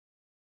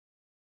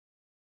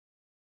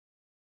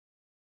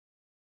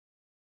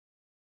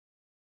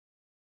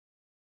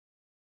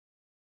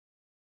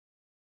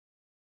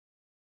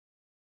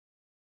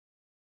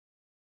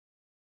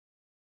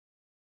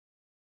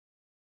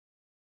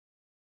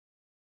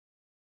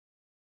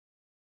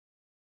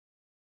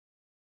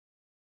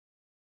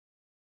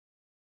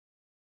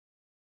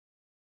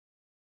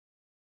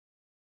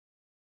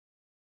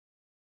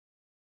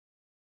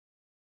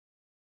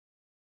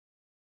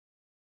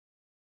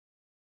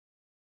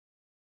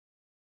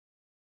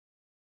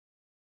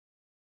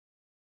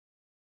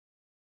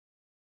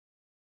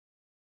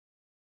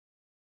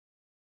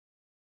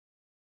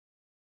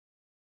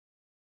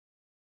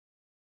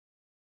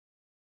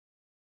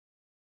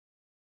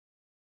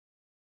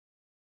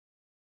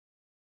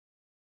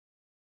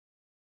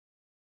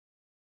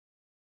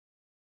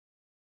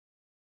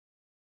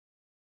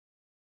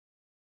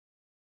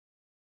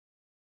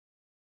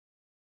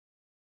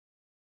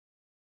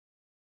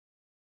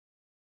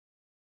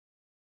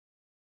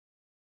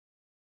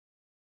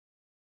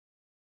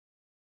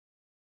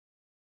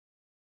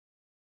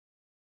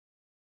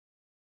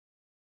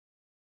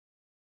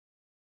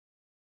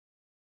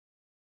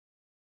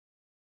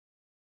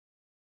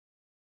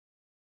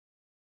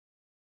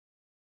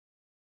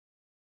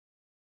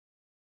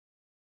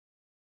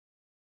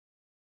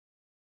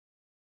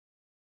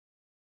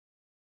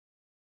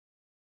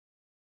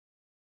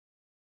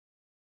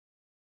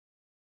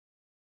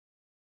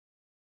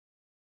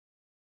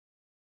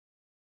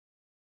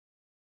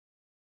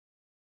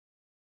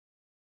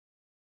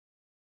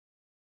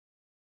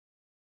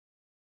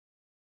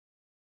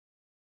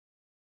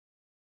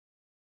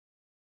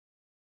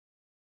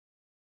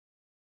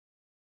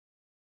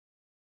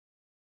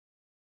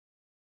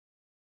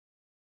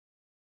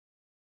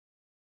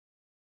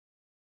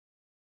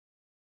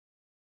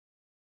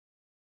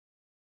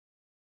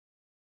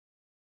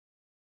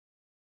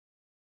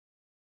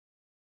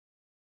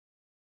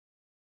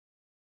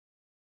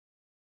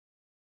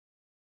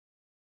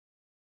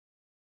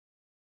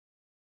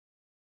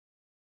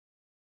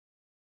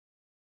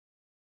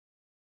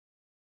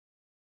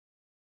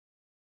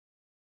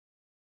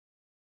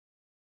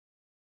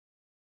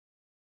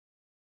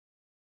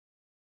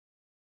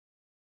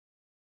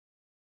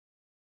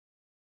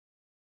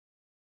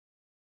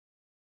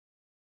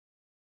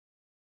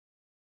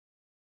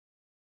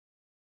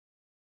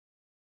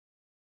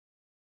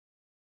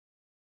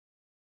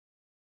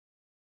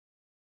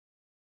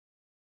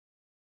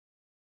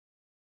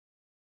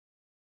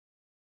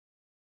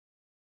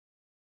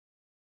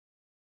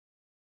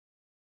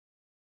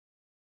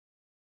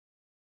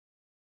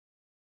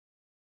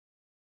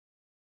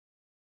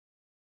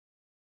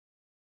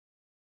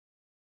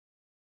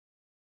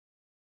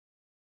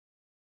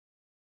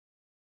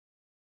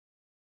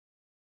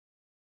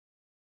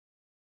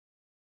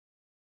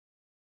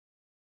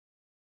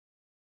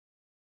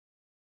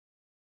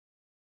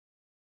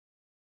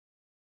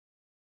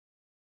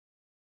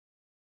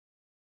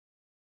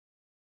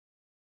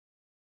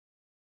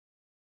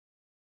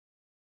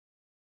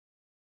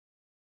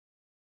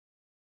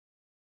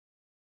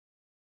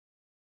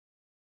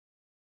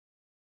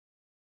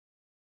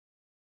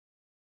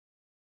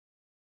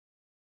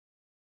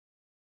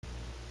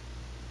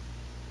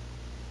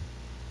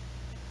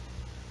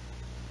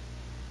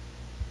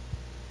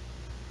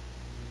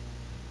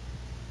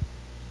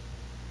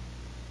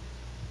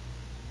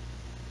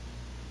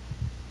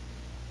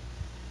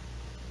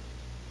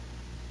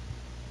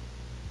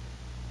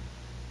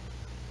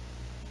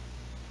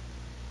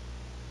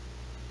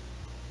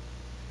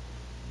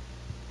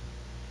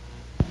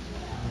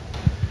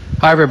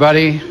Hi,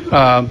 everybody.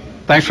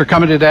 Thanks for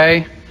coming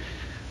today.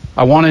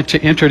 I wanted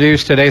to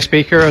introduce today's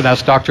speaker.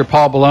 That's Dr.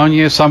 Paul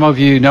Bologna. Some of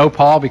you know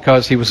Paul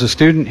because he was a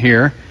student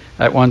here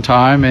at one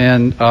time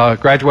and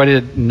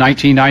graduated in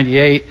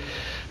 1998.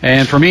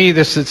 And for me,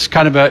 this is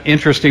kind of an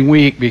interesting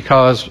week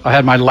because I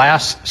had my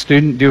last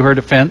student do her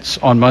defense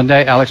on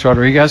Monday, Alex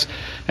Rodriguez,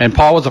 and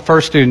Paul was the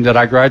first student that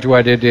I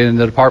graduated in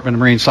the Department of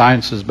Marine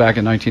Sciences back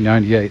in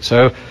 1998.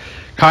 So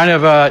kind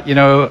of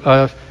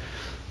a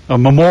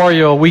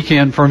memorial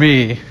weekend for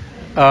me.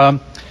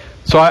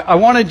 So I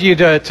wanted you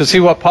to see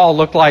what Paul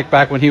looked like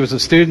back when he was a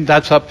student.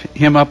 That's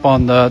him up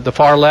on the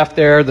far left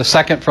there, the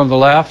second from the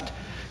left,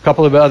 a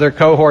couple of other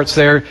cohorts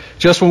there,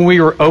 just when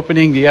we were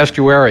opening the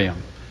estuarium.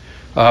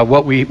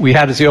 What we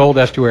had is the old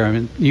estuarium.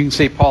 And you can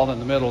see Paul in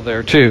the middle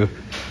there too,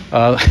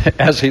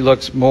 as he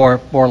looks more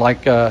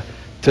like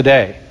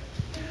today.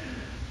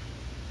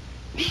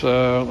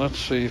 So let's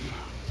see.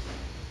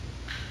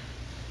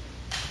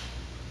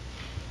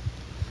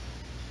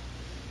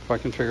 If I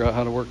can figure out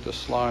how to work the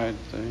slide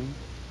thing.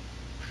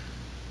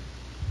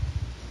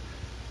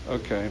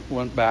 Okay,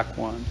 back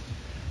one.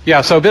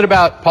 Yeah, so a bit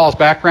about Paul's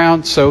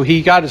background. So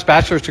he got his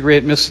bachelor's degree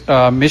at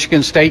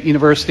Michigan State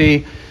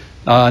University,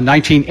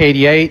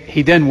 1988.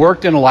 He then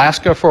worked in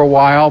Alaska for a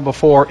while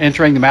before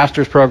entering the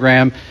master's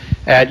program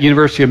at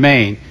University of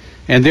Maine.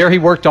 And there he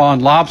worked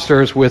on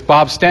lobsters with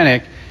Bob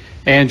Stenick.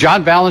 And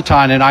John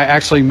Valentine and I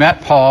actually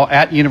met Paul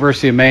at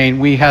University of Maine.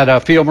 We had a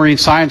field marine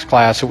science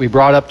class that we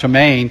brought up to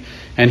Maine,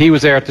 and he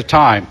was there at the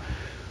time.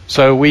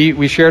 So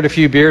we shared a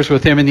few beers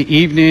with him in the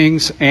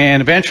evenings,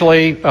 and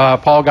eventually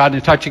Paul got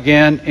in touch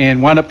again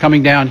and wound up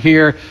coming down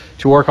here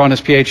to work on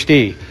his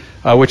PhD,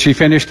 which he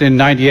finished in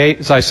 '98,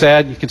 as I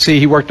said. You can see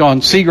he worked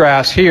on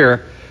seagrass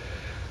here.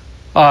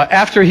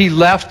 After he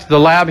left the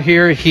lab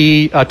here,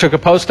 he took a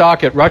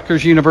postdoc at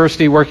Rutgers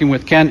University working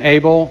with Ken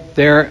Abel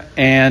there,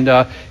 and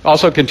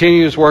also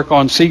continued his work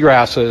on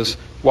seagrasses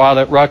while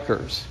at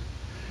Rutgers.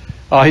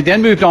 He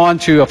then moved on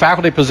to a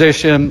faculty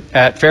position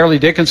at Fairleigh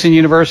Dickinson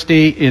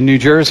University in New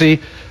Jersey,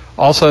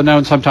 also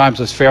known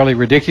sometimes as Fairleigh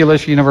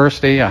Ridiculous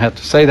University. I have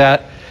to say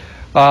that.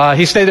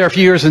 He stayed there a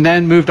few years and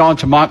then moved on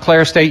to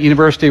Montclair State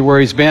University, where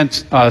he's been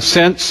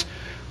since,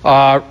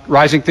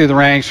 rising through the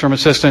ranks from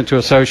assistant to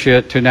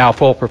associate to now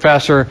full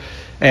professor.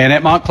 And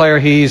at Montclair,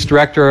 he's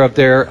director of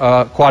their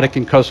Aquatic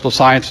and Coastal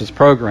Sciences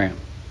program.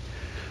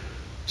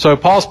 So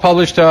Paul's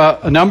published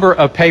a number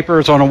of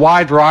papers on a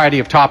wide variety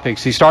of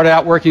topics. He started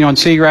out working on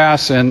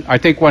seagrass, and I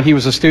think when he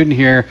was a student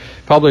here,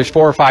 published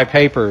 4 or 5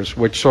 papers,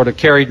 which sort of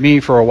carried me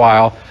for a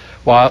while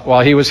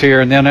he was here,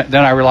 and then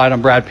I relied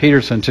on Brad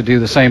Peterson to do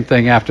the same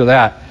thing after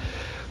that.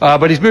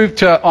 But he's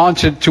moved on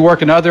to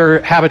work in other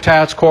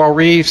habitats, coral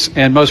reefs,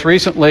 and most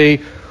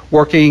recently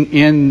working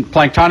in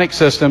planktonic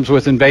systems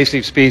with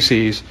invasive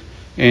species,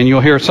 and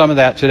you'll hear some of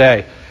that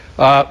today.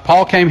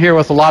 Paul came here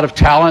with a lot of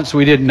talents.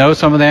 We didn't know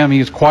some of them. He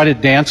was quite a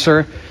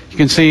dancer. You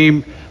can see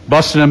him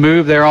busting a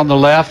move there on the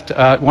left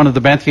at one of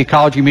the Bentham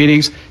Ecology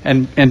meetings,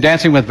 and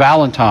dancing with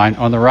Valentine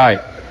on the right.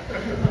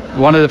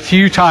 One of the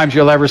few times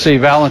you'll ever see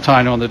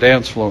Valentine on the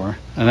dance floor,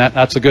 and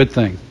that's a good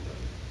thing.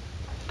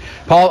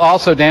 Paul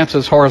also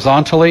dances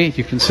horizontally.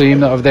 You can see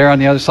him over there on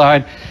the other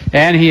side.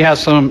 And he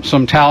has some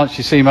talents.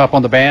 You see him up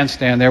on the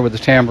bandstand there with the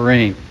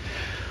tambourine.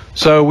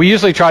 So we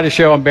usually try to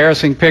show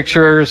embarrassing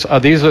pictures.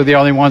 These are the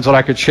only ones that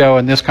I could show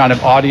in this kind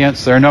of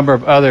audience. There are a number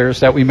of others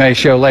that we may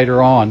show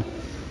later on.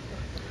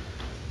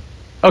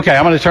 Okay,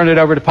 I'm going to turn it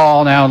over to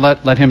Paul now and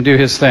let him do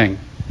his thing.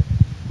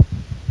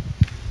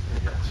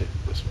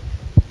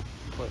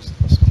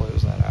 Let's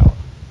close that out.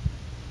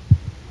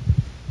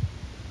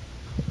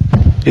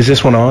 Is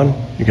this one on?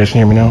 You guys can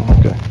hear me now?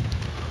 Okay.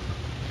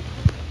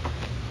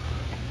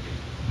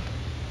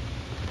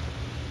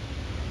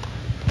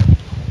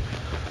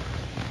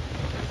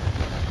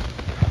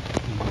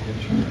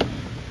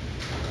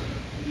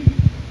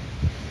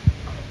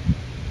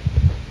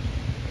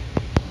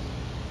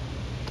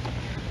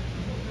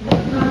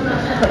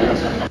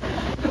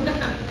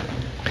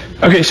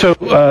 Okay, so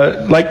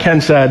like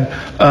Ken said,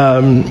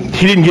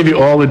 he didn't give you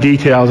all the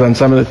details on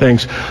some of the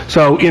things.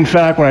 So in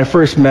fact, when I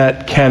first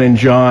met Ken and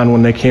John,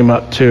 when they came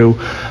up to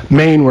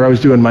Maine where I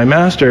was doing my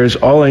master's,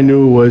 all I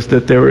knew was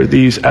that there were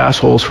these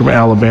assholes from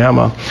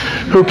Alabama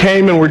who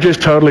came and were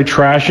just totally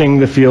trashing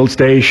the field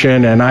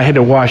station, and I had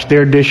to wash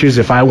their dishes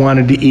if I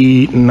wanted to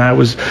eat, and I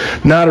was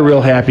not a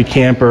real happy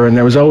camper, and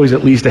there was always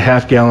at least a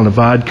half-gallon of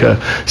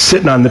vodka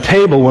sitting on the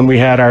table when we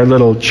had our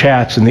little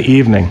chats in the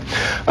evening.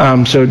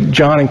 So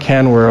John and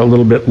Ken were a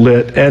little bit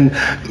lit, and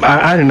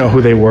I didn't know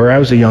who they were. I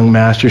was a young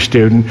master's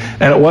student,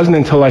 and it wasn't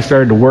until I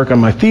started to work on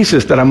my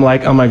thesis that I'm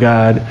like, oh my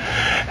God,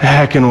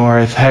 heckin'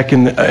 Orth,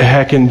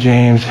 heckin'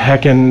 James,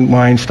 heckin'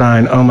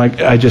 Weinstein, oh my,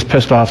 I just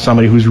pissed off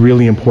somebody who's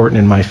really important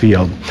in my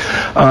field.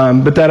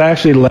 But that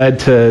actually led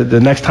to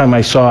the next time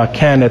I saw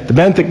Ken at the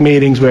Bentham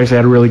meetings, we actually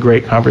had a really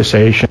great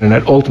conversation, and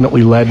it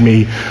ultimately led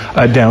me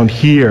down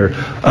here.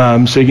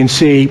 So you can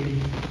see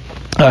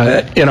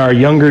in our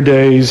younger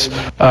days,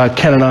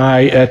 Ken and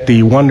I at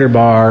the Wonder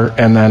Bar,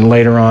 and then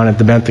later on at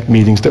the Bentham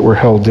meetings that were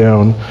held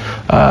down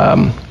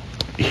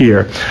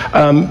here.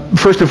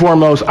 First and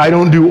foremost, I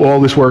don't do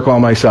all this work all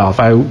myself.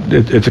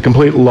 It's a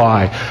complete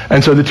lie.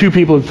 And so the two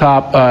people at the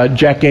top,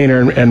 Jack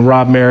Gaynor and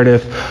Rob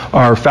Meredith,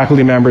 are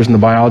faculty members in the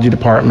biology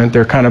department.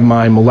 They're kind of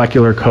my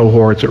molecular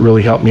cohorts that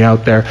really help me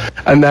out there.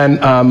 And then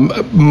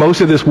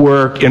most of this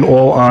work, in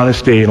all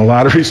honesty, in a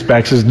lot of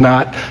respects, is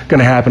not going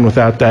to happen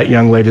without that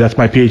young lady. That's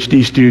my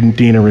PhD student,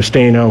 Dina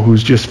Restaino,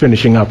 who's just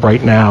finishing up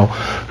right now,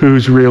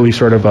 who's really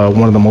sort of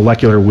one of the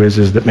molecular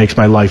whizzes that makes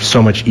my life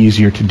so much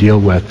easier to deal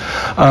with.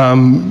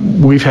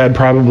 We've had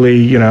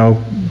probably,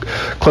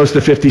 close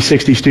to 50,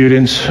 60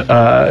 students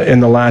in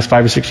the last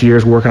 5 or 6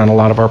 years working on a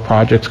lot of our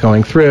projects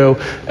going through,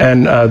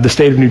 and the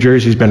state of New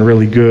Jersey has been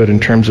really good in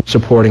terms of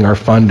supporting our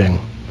funding.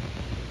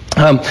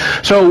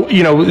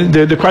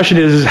 The question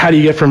is how do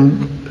you get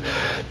from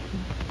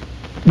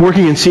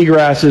working in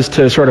seagrasses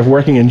to sort of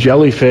working in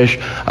jellyfish?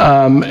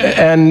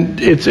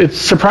 And it's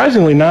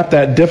surprisingly not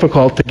that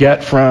difficult to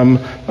get from,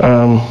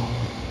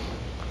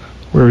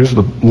 where is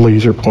the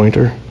laser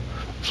pointer?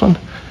 This one?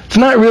 It's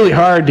not really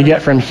hard to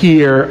get from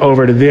here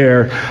over to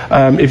there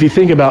if you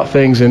think about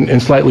things in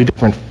slightly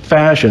different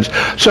fashions.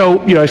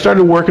 So, I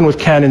started working with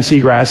Ken in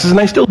seagrasses, and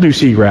I still do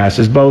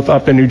seagrasses, both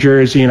up in New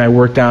Jersey, and I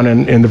work down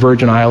in the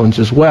Virgin Islands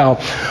as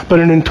well. But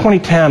in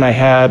 2010, I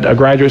had a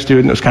graduate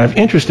student that was kind of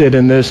interested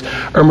in this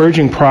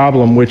emerging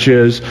problem, which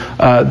is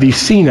these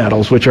sea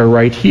nettles, which are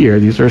right here.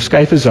 These are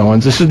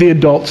scyphozoans. This is the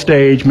adult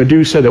stage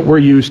medusa that we're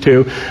used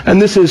to,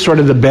 and this is sort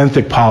of the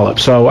benthic polyp.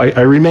 So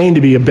I remain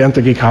to be a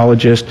benthic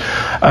ecologist,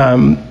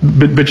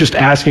 but just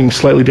asking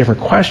slightly different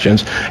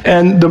questions.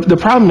 And the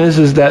problem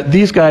is that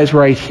these guys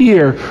right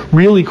here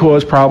really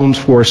cause problems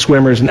for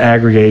swimmers and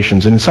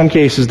aggregations. And in some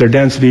cases, their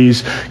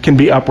densities can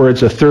be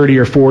upwards of 30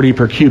 or 40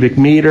 per cubic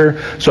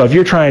meter. So if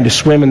you're trying to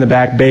swim in the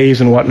back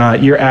bays and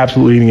whatnot, you're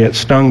absolutely going to get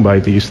stung by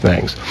these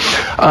things.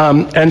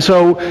 And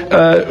so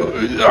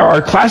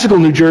our classical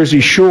New Jersey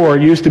shore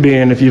used to be,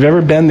 and if you've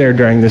ever been there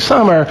during the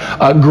summer,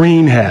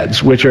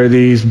 greenheads, which are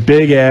these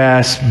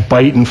big-ass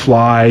biting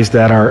flies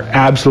that are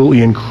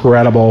absolutely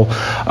incredible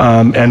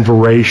and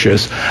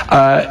voracious.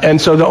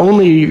 And so the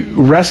only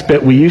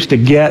respite we used to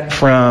get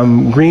from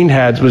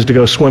greenheads was to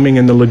go swimming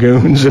in the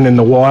lagoons and in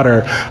the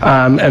water.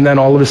 And then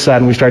all of a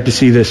sudden we start to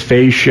see this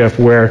phase shift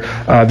where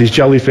these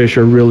jellyfish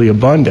are really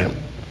abundant.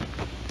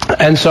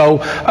 And so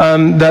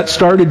that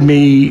started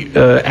me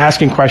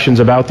asking questions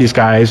about these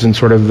guys and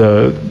sort of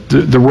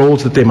the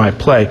roles that they might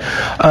play.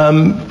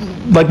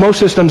 Like most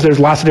systems, there's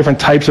lots of different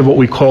types of what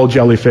we call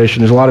jellyfish,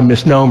 and there's a lot of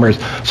misnomers.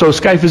 So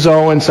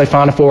scyphozoans,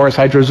 siphonophores,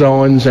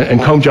 hydrozoans,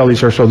 and comb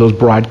jellies are sort of those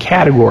broad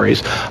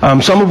categories,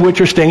 some of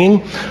which are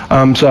stinging.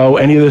 So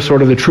any of the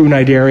sort of the true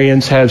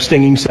cnidarians have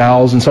stinging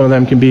cells, and some of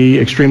them can be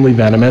extremely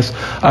venomous.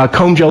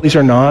 Comb jellies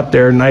are not.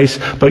 They're nice,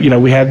 but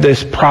we have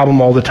this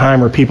problem all the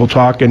time where people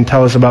talk and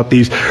tell us about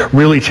these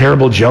really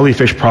terrible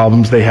jellyfish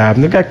problems they have,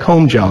 and they've got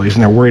comb jellies,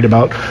 and they're worried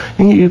about,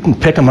 you can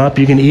pick them up,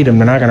 you can eat them,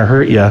 they're not going to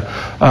hurt you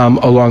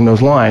along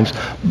those lines.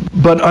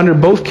 But under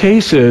both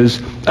cases,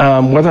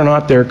 whether or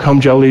not they're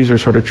comb jellies or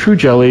sort of true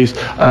jellies,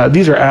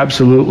 these are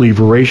absolutely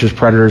voracious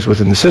predators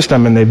within the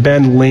system, and they've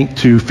been linked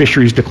to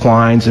fisheries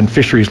declines and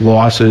fisheries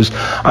losses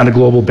on a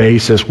global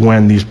basis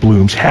when these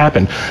blooms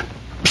happen.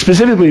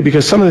 Specifically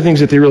because some of the things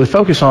that they really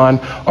focus on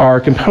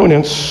are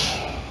components.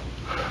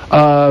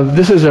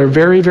 This is a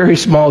very, very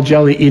small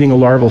jelly eating a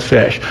larval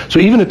fish. So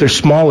even at their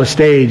smallest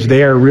stage,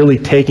 they are really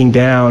taking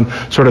down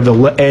sort of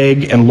the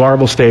egg and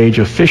larval stage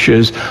of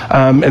fishes,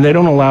 and they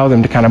don't allow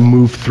them to kind of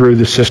move through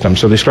the system.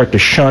 So they start to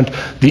shunt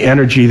the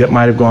energy that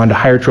might have gone to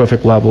higher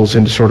trophic levels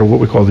into sort of what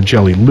we call the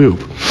jelly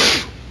loop.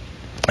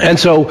 And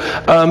so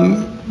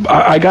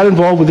I got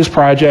involved with this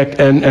project,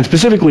 and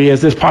specifically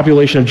as this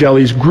population of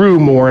jellies grew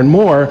more and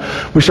more,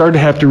 we started to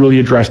have to really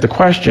address the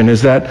question,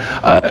 is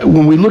that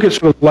when we look at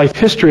sort of life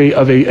history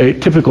of a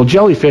typical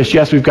jellyfish,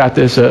 yes, we've got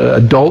this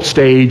adult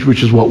stage,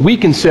 which is what we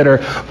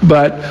consider,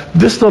 but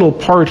this little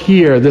part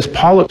here, this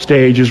polyp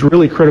stage, is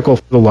really critical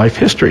for the life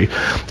history.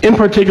 In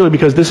particular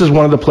because this is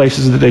one of the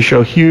places that they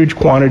show huge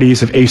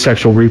quantities of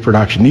asexual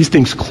reproduction. These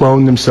things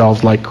clone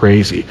themselves like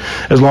crazy.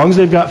 As long as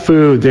they've got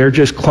food, they're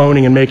just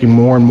cloning and making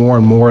more and more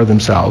and more of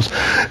themselves.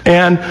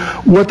 And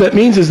what that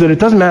means is that it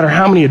doesn't matter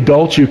how many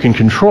adults you can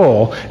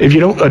control, if you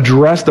don't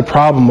address the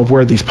problem of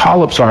where these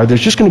polyps are, there's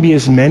just going to be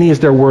as many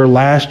as there were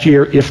last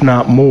year, if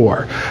not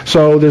more.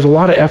 So there's a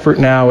lot of effort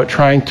now at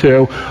trying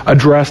to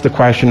address the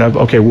question of,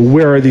 okay, well,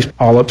 where are these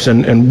polyps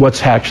and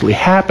what's actually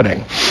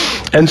happening?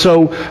 And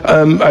so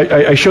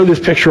I show this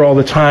picture all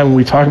the time when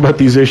we talk about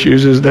these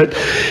issues, is that,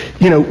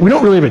 we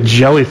don't really have a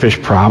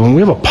jellyfish problem,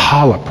 we have a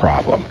polyp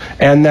problem,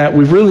 and that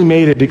we've really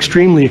made it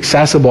extremely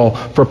accessible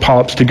for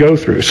polyps to go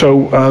through.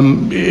 So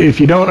if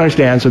you don't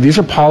understand, so these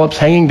are polyps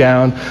hanging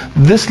down.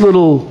 This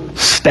little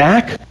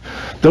stack,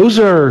 those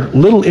are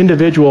little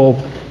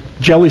individual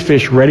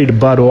jellyfish ready to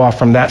bud off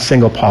from that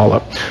single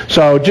polyp.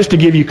 So just to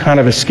give you kind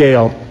of a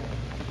scale,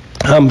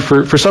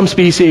 for some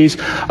species,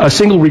 a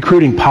single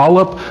recruiting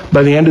polyp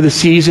by the end of the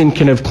season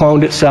can have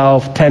cloned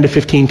itself 10 to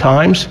 15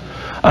 times.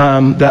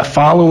 That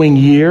following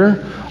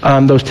year,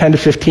 those 10 to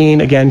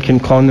 15 again can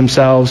clone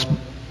themselves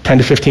 10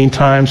 to 15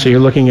 times, so you're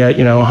looking at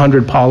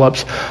 100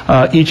 polyps,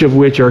 each of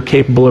which are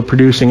capable of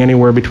producing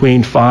anywhere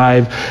between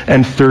 5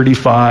 and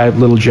 35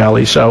 little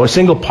jellies. So a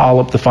single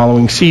polyp the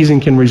following season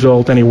can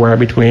result anywhere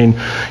between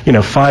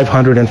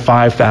 500 and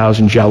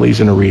 5,000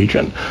 jellies in a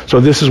region. So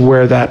this is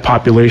where that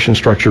population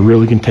structure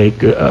really can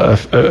take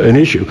an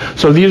issue.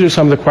 So these are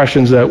some of the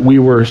questions that we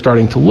were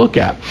starting to look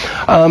at.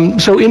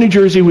 So in New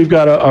Jersey, we've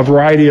got a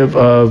variety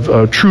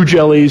of true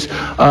jellies,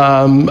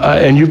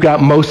 and you've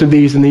got most of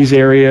these in these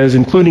areas,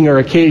 including our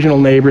occasional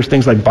neighbors,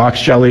 things like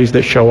box jellies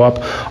that show up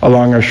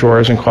along our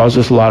shores and cause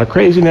us a lot of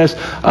craziness.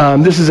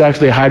 This is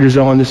actually a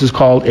hydrozoan. This is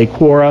called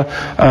Aquara.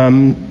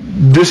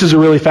 This is a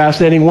really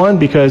fascinating one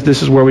because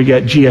this is where we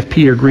get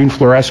GFP, or green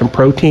fluorescent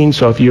protein.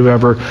 So if you've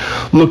ever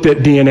looked at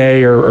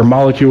DNA or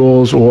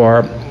molecules,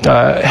 or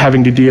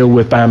having to deal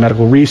with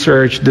biomedical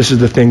research, this is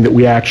the thing that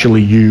we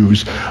actually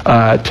use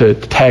to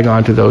tag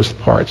onto those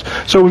parts.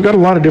 So we've got a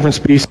lot of different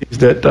species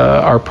that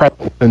are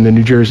present in the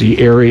New Jersey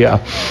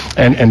area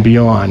and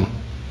beyond.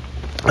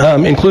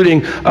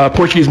 Including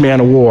Portuguese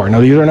man-of-war.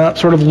 Now, these are not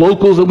sort of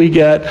locals that we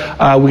get.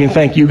 We can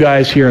thank you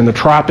guys here in the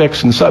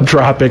tropics and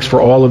subtropics for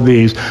all of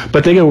these,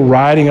 but they go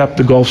riding up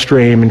the Gulf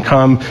Stream and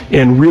come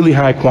in really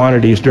high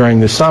quantities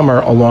during the summer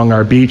along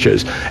our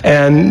beaches.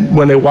 And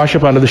when they wash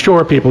up onto the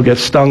shore, people get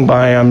stung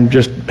by them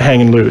just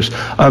hanging loose.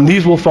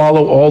 These will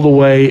follow all the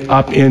way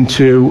up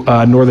into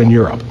northern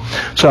Europe.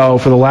 So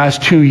for the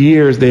last 2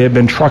 years, they have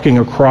been trucking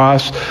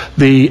across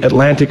the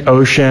Atlantic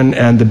Ocean,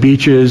 and the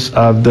beaches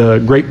of the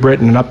Great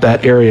Britain and up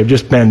that area have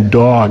just been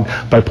dogged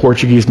by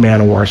Portuguese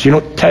man-of-war. So you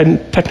don't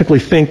technically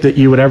think that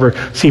you would ever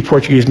see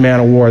Portuguese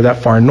man-of-war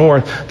that far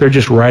north. They're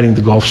just riding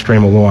the Gulf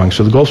Stream along.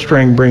 So the Gulf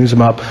Stream brings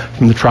them up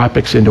from the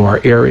tropics into our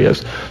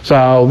areas.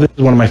 So this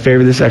is one of my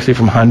favorites. This is actually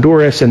from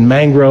Honduras and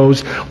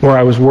mangroves where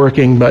I was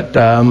working, but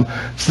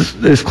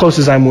as close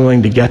as I'm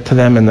willing to get to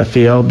them in the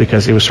field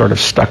because it was sort of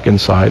stuck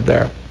inside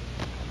there.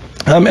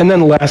 And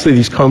then lastly,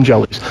 these comb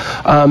jellies.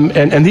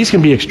 And these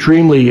can be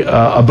extremely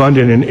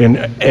abundant in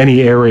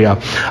any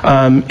area.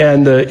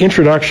 And the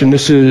introduction,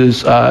 this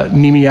is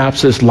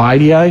Nemiopsis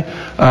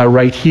lydii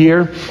right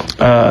here.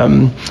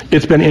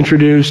 It's been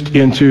introduced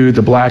into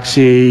the Black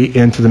Sea,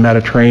 into the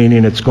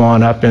Mediterranean. It's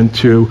gone up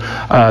into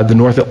the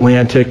North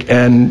Atlantic.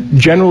 And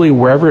generally,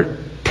 wherever it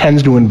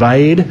tends to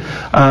invade,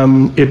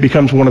 it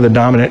becomes one of the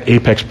dominant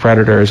apex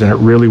predators, and it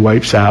really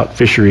wipes out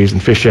fisheries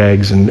and fish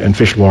eggs and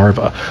fish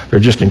larvae. They're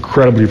just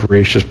incredibly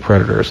voracious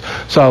predators.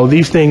 So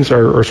these things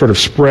are sort of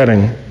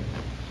spreading.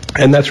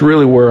 And that's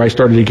really where I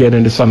started to get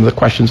into some of the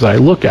questions that I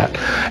look at.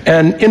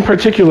 And in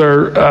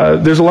particular,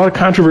 there's a lot of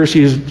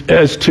controversies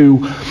as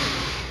to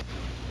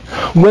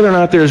whether or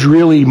not there's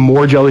really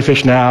more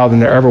jellyfish now than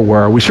there ever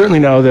were. We certainly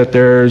know that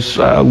there's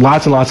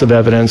lots and lots of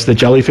evidence that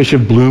jellyfish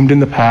have bloomed in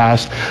the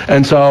past,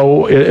 and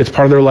so it's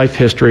part of their life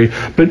history.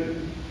 But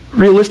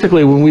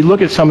realistically, when we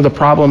look at some of the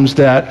problems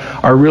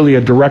that are really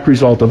a direct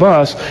result of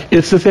us,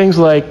 it's the things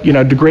like,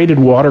 degraded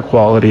water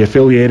quality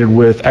affiliated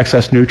with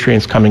excess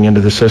nutrients coming into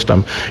the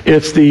system.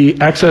 It's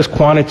the excess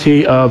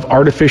quantity of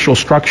artificial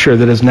structure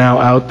that is now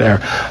out there.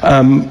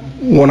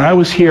 When I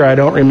was here, I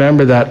don't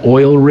remember that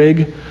oil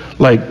rig,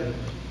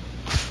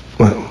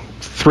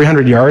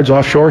 300 yards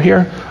offshore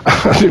here.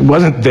 It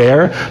wasn't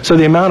there. So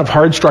the amount of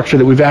hard structure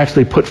that we've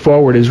actually put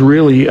forward is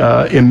really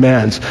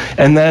immense.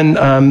 And then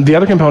the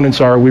other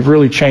components are we've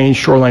really changed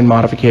shoreline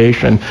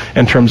modification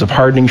in terms of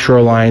hardening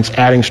shorelines,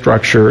 adding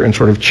structure, and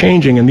sort of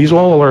changing. And these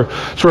all are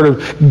sort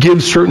of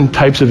give certain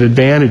types of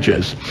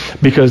advantages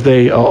because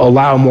they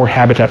allow more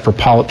habitat for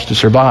polyps to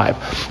survive.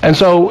 And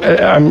so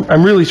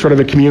I'm really sort of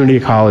a community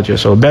ecologist.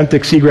 So a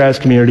benthic seagrass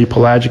community,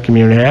 pelagic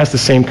community, I ask the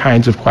same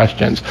kinds of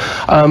questions.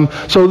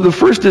 So the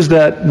first is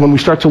that when we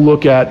start to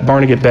look at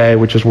Barnegat Bay,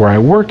 which is where I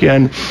work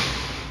in,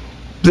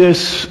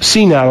 this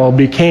sea nettle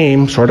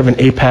became sort of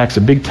an apex,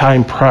 a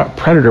big-time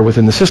predator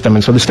within the system.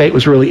 And so the state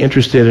was really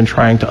interested in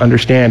trying to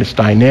understand its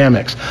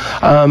dynamics.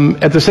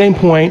 At the same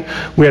point,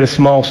 we had a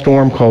small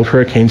storm called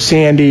Hurricane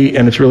Sandy,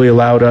 and it's really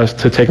allowed us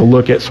to take a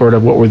look at sort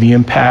of what were the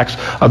impacts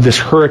of this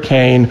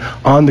hurricane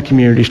on the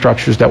community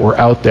structures that were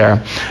out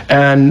there.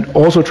 And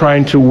also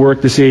trying to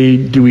work to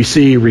see, do we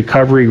see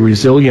recovery,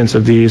 resilience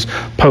of these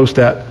post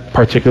that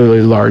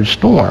particularly large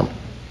storm?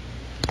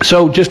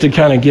 So just to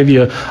kind of give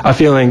you a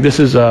feeling, this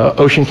is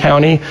Ocean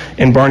County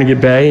in Barnegat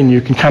Bay, and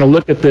you can kind of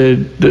look at the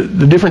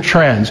different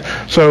trends.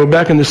 So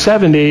back in the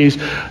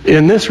 70s,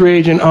 in this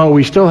region,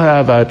 we still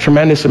have a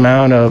tremendous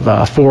amount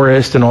of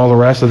forest and all the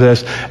rest of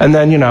this. And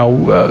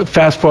then,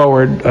 fast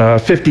forward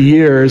 50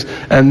 years,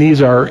 and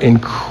these are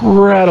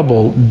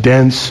incredible,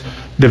 dense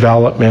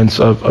developments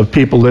of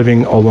people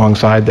living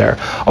alongside there,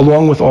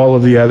 along with all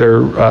of the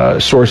other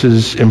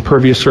sources,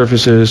 impervious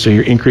surfaces, so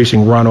you're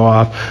increasing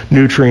runoff,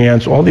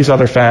 nutrients, all these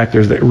other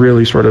factors that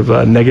really sort of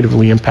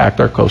negatively impact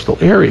our coastal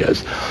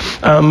areas.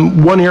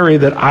 One area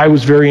that I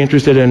was very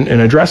interested in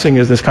addressing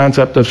is this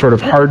concept of sort of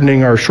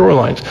hardening our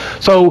shorelines.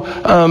 So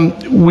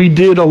we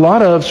did a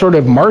lot of sort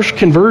of marsh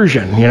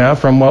conversion,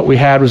 from what we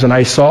had was a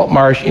nice salt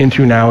marsh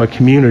into now a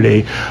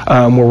community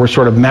where we're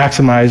sort of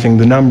maximizing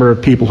the number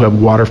of people who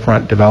have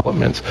waterfront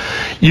developments.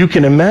 You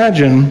can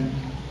imagine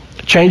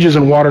changes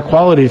in water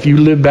quality, if you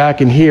live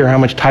back in here, how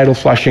much tidal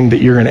flushing that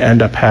you're going to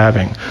end up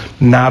having?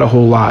 Not a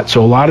whole lot.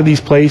 So a lot of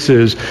these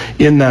places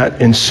in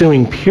that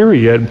ensuing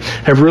period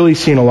have really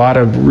seen a lot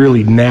of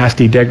really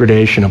nasty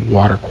degradation of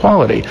water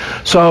quality.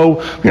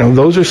 So,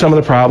 those are some of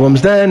the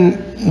problems. Then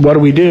what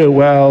do?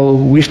 Well,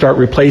 we start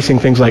replacing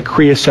things like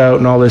creosote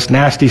and all this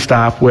nasty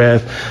stuff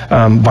with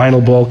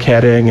vinyl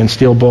bulkheading and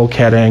steel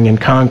bulkheading and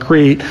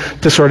concrete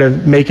to sort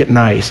of make it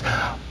nice.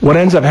 What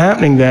ends up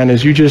happening then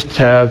is you just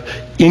have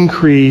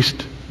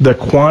increased the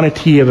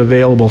quantity of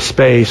available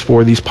space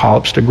for these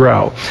polyps to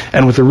grow.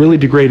 And with the really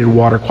degraded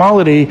water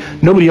quality,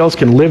 nobody else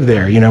can live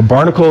there.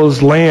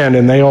 Barnacles land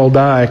and they all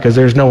die because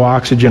there's no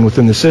oxygen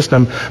within the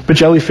system, but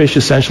jellyfish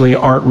essentially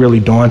aren't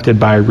really daunted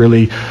by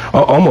really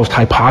almost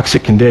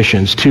hypoxic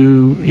conditions.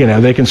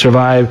 They can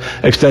survive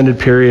extended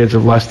periods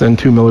of less than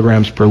 2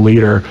 milligrams per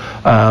liter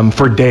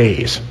for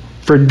days.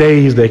 For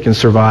days they can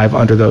survive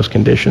under those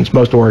conditions.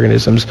 Most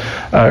organisms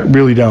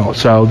really don't.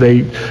 So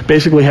they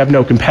basically have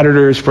no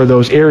competitors for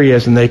those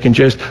areas, and they can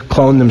just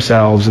clone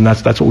themselves, and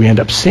that's what we end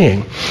up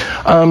seeing.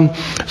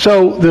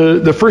 So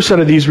the first set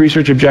of these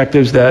research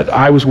objectives that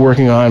I was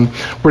working on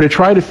were to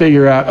try to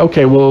figure out,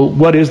 okay, well,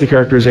 what is the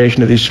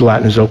characterization of these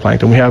gelatinous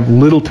zooplankton? We have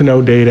little to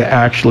no data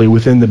actually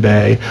within the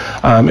bay,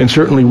 and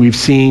certainly we've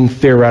seen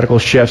theoretical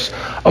shifts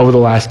over the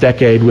last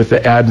decade with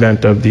the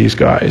advent of these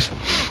guys.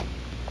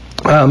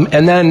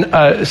 And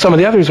then some of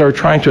the others are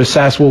trying to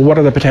assess, well, what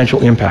are the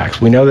potential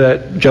impacts? We know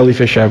that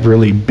jellyfish have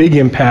really big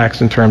impacts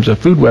in terms of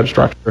food web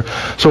structure,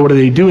 so what are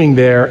they doing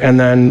there? And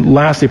then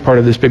lastly, part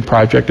of this big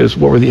project is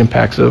what were the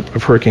impacts of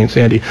Hurricane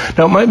Sandy?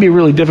 Now, it might be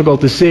really difficult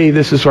to see.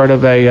 This is sort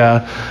of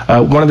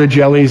one of the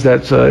jellies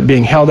that's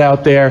being held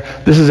out there.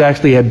 This is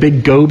actually a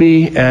big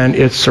goby, and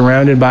it's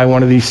surrounded by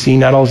one of these sea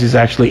nettles. He's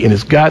actually in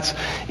his guts.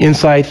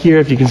 Inside here,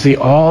 if you can see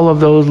all of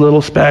those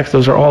little specks,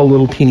 those are all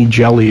little teeny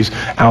jellies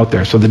out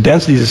there. So the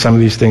densities of some of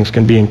these things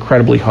can be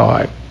incredibly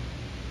high.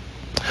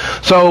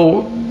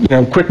 So,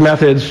 quick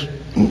methods.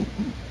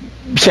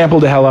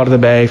 Sampled the hell out of the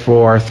bay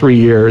for 3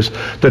 years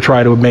to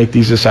try to make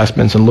these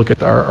assessments and look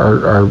at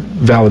our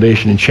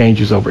validation and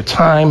changes over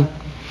time.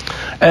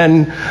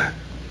 And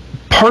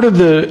part of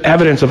the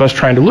evidence of us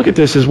trying to look at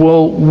this is,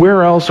 well,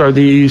 where else are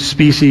these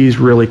species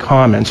really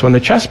common? So in the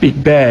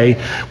Chesapeake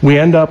Bay, we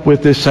end up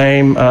with this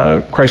same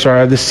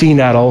Chrysara, the sea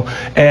nettle,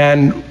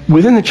 and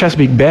within the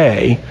Chesapeake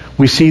Bay,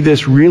 we see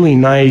this really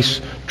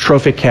nice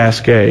trophic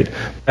cascade.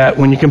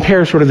 When you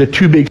compare sort of the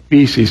two big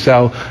species,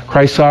 so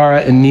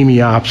Chrysara and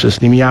Nemeopsis.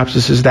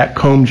 Nemeopsis is that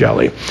comb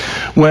jelly.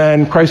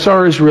 When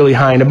Chrysara is really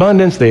high in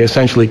abundance, they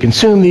essentially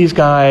consume these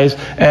guys,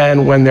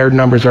 and when their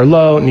numbers are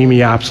low,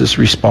 Nemeopsis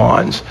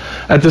responds.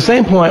 At the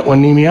same point,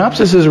 when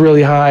Nemeopsis is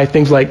really high,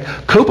 things like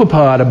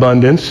copepod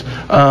abundance,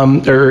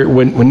 or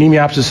when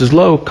Nemeopsis is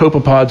low,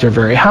 copepods are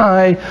very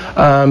high,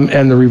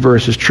 and the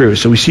reverse is true.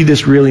 So we see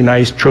this really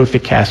nice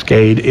trophic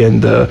cascade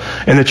in the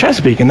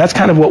Chesapeake, and that's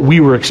kind of what we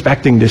were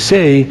expecting to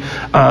see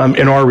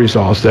in our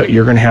results, that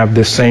you're going to have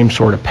this same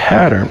sort of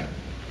pattern.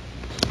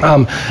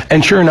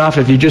 And sure enough,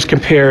 if you just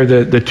compare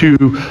the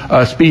two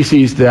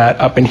species, that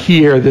up in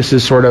here, this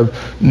is sort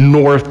of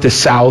north to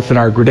south in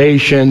our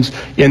gradations.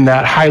 In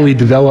that highly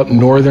developed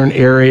northern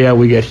area,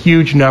 we get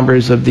huge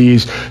numbers of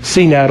these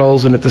sea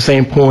nettles, and at the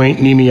same point,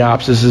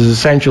 Nemeopsis is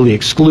essentially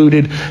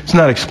excluded. It's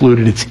not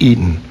excluded, it's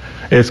eaten.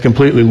 It's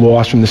completely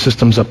lost from the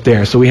systems up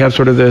there. So we have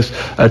sort of this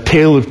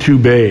tale of two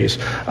bays.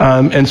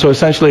 And so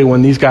essentially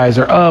when these guys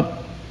are up,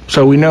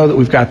 so we know that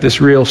we've got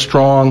this real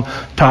strong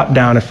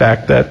top-down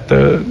effect that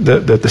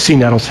the sea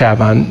nettles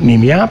have on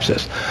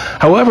Nemeopsis.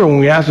 However, when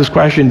we ask this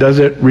question, does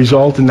it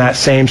result in that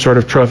same sort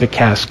of trophic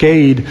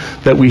cascade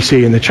that we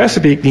see in the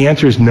Chesapeake, the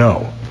answer is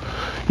no.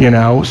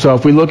 So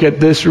if we look at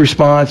this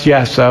response,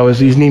 yes, so as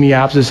these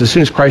Nemeopsis, as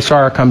soon as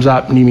Chrysara comes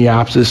up,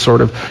 Nemeopsis sort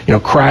of,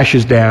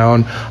 crashes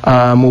down.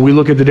 When we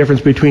look at the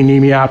difference between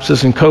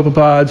Nemeopsis and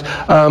copepods,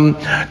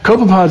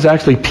 copepods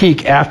actually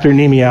peak after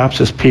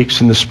Nemeopsis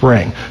peaks in the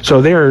spring.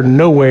 So they are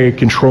no way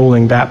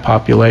controlling that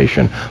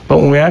population. But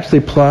when we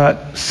actually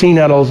plot sea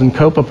nettles and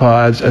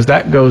copepods, as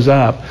that goes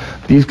up,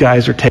 these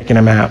guys are taking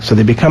them out. So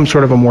they become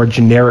sort of a more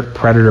generic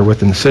predator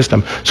within the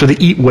system. So they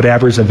eat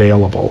whatever's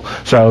available.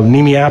 So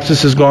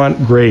Nemeopsis is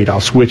gone, great,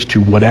 I'll switch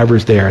to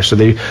whatever's there. So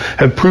they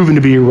have proven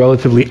to be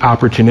relatively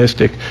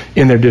opportunistic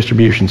in their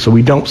distribution. So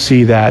we don't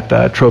see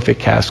that trophic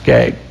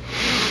cascade.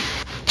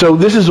 So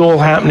this is all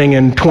happening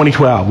in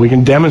 2012. We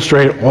can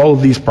demonstrate all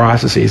of these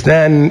processes.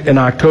 Then in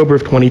October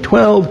of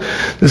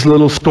 2012, this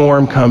little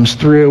storm comes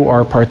through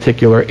our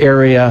particular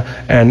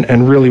area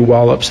and really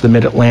wallops the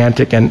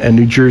mid-Atlantic and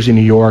New Jersey,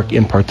 New York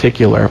in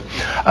particular.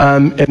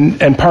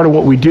 And part of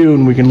what we do,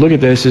 and we can look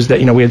at this, is that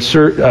we had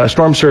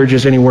storm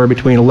surges anywhere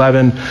between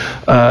 11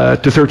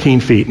 to 13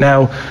 feet.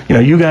 Now,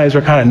 you guys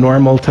are kind of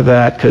normal to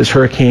that because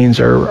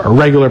hurricanes are a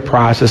regular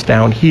process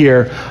down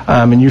here,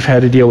 and you've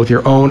had to deal with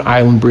your own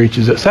island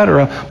breaches,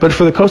 etc. But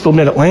for the coastal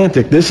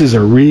mid-Atlantic, this is a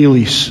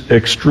really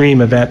extreme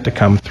event to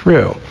come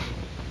through.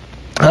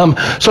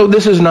 So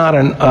this is not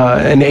an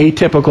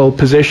atypical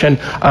position.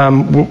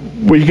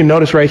 What you can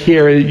notice right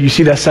here, you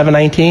see that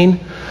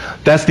 719?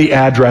 That's the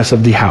address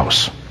of the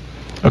house.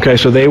 Okay,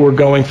 so they were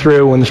going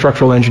through, and the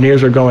structural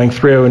engineers are going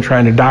through and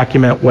trying to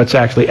document what's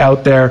actually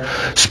out there,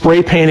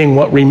 spray painting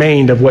what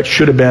remained of what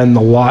should have been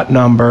the lot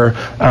number,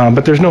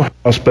 but there's no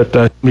house,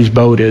 but his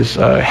boat is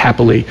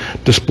happily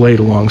displayed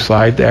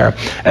alongside there.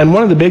 And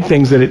one of the big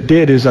things that it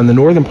did is on the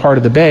northern part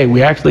of the bay,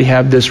 we actually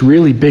have this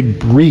really big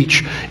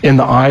breach in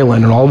the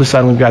island, and all of a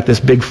sudden we've got this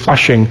big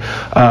flushing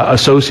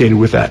associated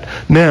with that.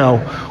 Now,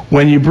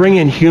 when you bring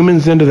in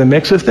humans into the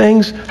mix of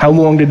things, how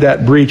long did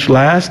that breach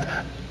last?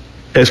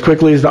 As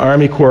quickly as the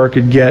Army Corps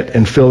could get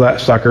and fill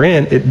that sucker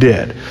in, it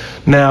did.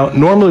 Now,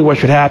 normally what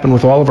should happen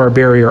with all of our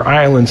barrier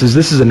islands is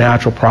this is a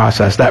natural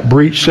process. That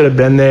breach should have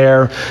been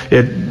there.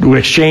 It would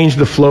exchange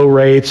the flow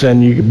rates,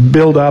 and you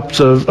build-ups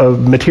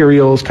of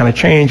materials kind of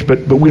change,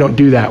 but we don't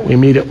do that. We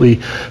immediately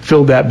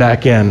filled that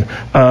back in.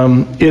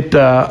 On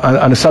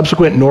a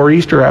subsequent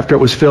nor'easter, after it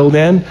was filled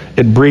in,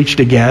 it breached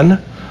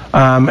again,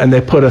 and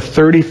they put a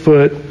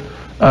 30-foot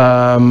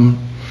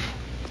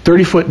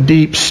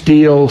deep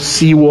steel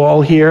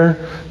seawall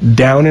here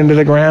down into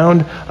the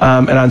ground,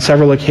 and on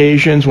several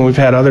occasions when we've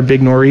had other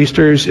big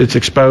nor'easters, it's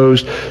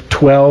exposed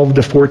 12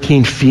 to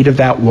 14 feet of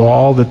that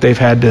wall that they've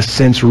had to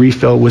since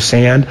refill with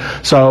sand.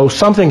 So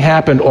something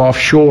happened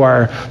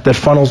offshore that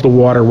funnels the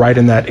water right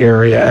in that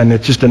area, and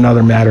it's just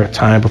another matter of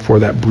time before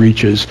that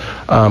breach is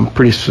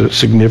pretty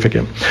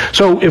significant.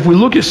 So if we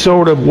look at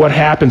sort of what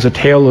happens, a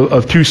tale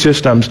of two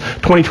systems,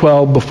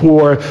 2012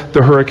 before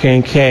the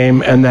hurricane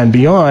came and then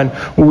beyond,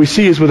 what we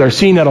see is with our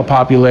sea nettle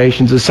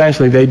populations,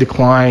 essentially they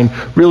decline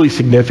really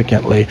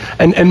significantly.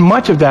 And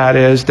much of that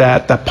is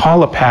that the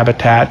polyp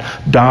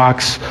habitat,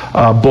 docks,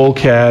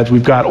 bulkheads,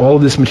 we've got all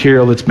of this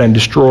material that's been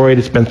destroyed,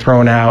 it's been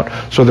thrown out,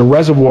 so the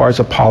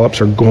reservoirs of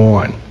polyps are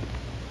gone.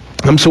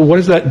 So what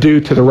does that do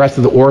to the rest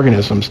of the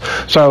organisms?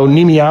 So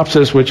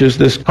Nemiopsis, which is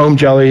this comb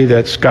jelly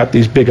that's got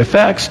these big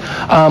effects,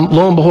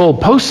 lo and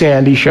behold,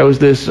 post-Sandy shows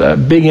this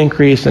big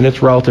increase in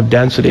its relative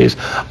densities.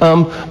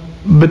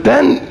 But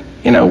then,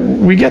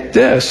 we get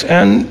this,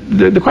 and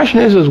the question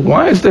is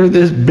why is there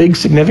this big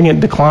significant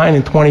decline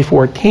in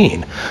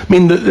 2014? I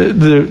mean,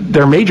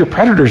 their major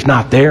predator's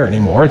not there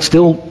anymore. It's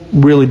still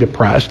really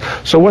depressed.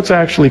 So what's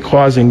actually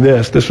causing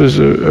this? This was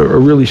a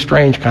really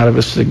strange kind of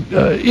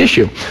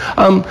issue.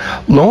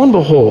 Lo and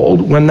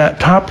behold, when that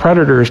top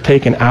predator is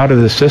taken out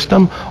of the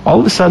system, all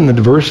of a sudden the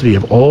diversity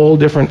of all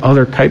different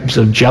other types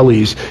of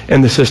jellies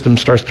in the system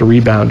starts to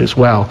rebound as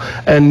well.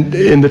 And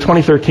in the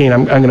 2013,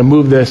 I'm going to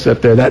move this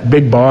up there, that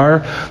big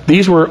bar,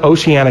 these were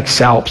oceanic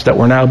salps that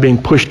were now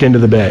being pushed into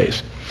the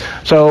bays.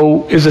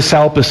 So is a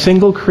salp a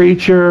single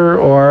creature,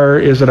 or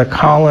is it a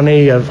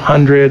colony of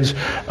hundreds?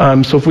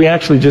 So if we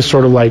actually just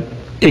sort of like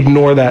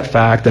ignore that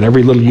fact that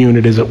every little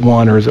unit is at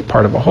one or is it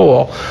part of a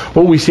whole,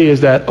 what we see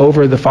is that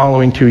over the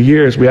following 2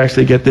 years, we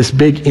actually get this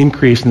big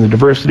increase in the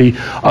diversity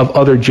of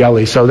other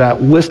jellies. So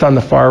that list on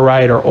the far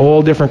right are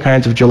all different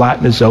kinds of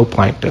gelatinous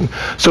zooplankton.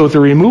 So with the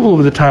removal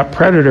of the top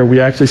predator, we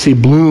actually see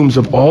blooms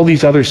of all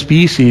these other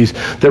species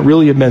that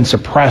really have been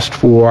suppressed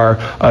for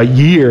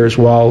years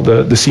while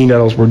the sea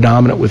nettles were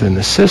dominant within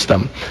the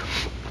system.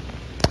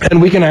 And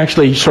we can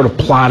actually sort of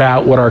plot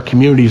out what our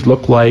communities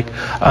look like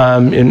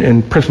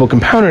in principal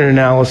component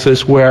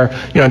analysis, where,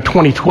 in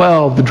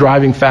 2012, the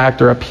driving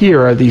factor up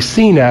here are these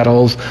sea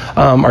nettles.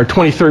 Our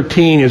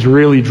 2013 is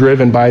really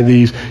driven by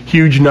these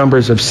huge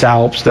numbers of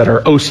salps that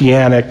are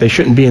oceanic. They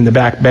shouldn't be in the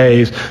back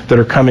bays that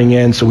are coming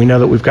in, so we know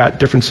that we've got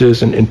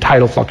differences in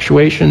tidal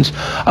fluctuations.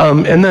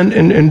 And then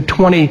in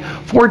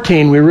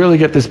 2014, we really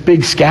get this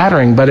big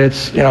scattering, but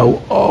it's,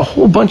 a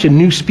whole bunch of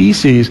new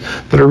species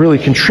that are really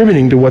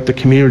contributing to what the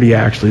community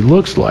actually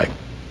looks like.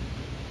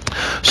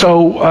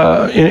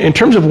 So in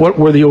terms of what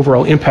were the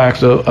overall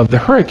impacts of the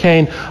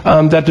hurricane,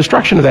 that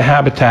destruction of the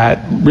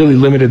habitat really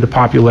limited the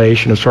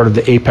population of sort of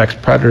the apex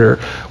predator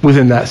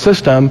within that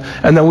system,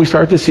 and then we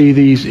start to see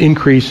these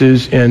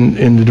increases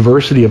in the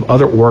diversity of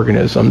other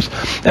organisms.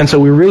 And so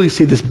we really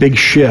see this big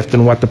shift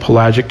in what the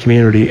pelagic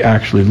community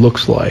actually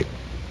looks like.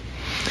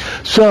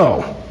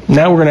 So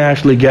now we're going to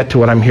actually get to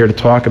what I'm here to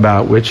talk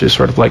about, which is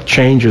sort of like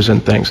changes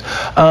and things.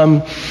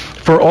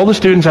 For all the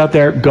students out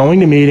there,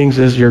 going to meetings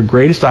is your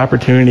greatest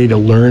opportunity to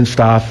learn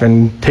stuff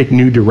and take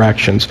new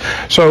directions.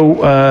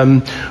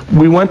 So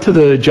we went to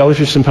the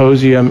Jellyfish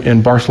Symposium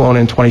in Barcelona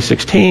in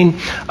 2016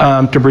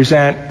 to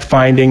present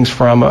findings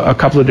from a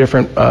couple of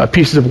different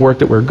pieces of work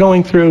that we're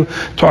going through.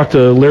 Talked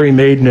to Larry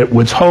Maiden at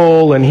Woods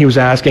Hole, and he was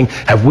asking,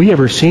 have we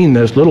ever seen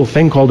this little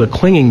thing called a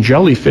clinging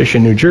jellyfish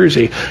in New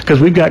Jersey? Because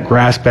we've got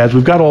grass beds,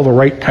 we've got all the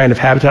right kind of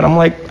habitat. I'm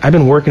like, I've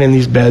been working in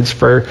these beds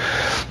for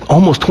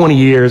almost 20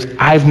 years.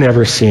 I've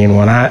never seen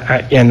one.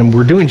 And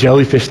we're doing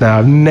jellyfish now.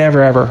 I've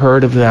never, ever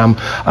heard of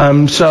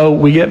them. So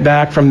we get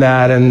back from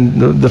that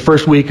in the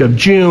first week of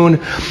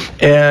June,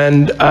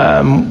 and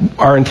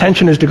our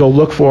intention is to go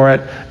look for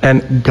it.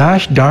 And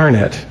gosh darn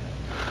it,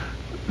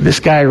 this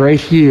guy right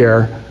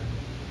here,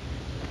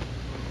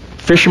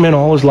 fisherman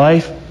all his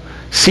life,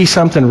 sees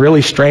something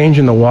really strange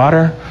in the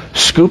water,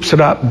 scoops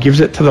it up, gives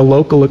it to the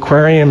local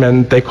aquarium,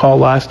 and they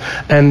call us,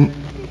 and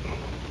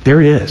there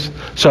it is.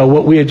 So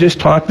what we had just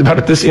talked about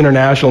at this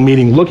international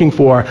meeting looking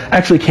for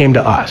actually came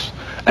to us.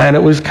 And it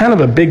was kind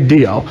of a big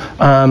deal.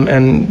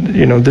 And,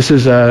 you know, this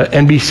is a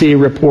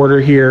NBC reporter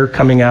here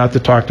coming out to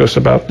talk to us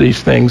about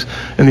these things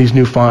and these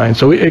new finds.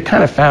 So it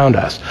kind of found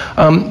us.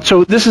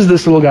 So this is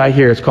this little guy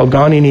here. It's called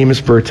Goninemus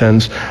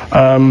vertens.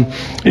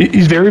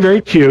 He's very,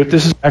 very cute.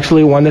 This is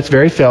actually one that's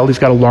very filled. He's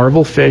got a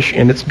larval fish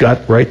in its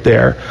gut right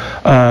there.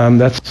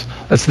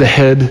 That's the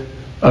head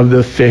of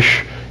the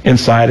fish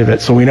inside of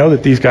it. So we know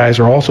that these guys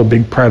are also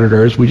big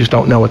predators. We just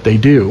don't know what they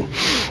do.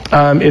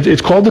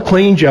 It's called the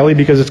clinging jelly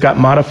because it's got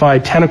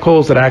modified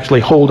tentacles that actually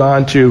hold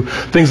on to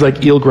things like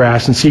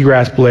eelgrass and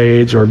seagrass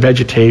blades or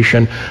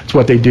vegetation. It's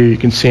what they do. You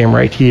can see him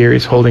right here.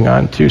 He's holding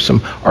on to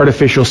some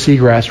artificial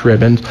seagrass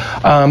ribbons.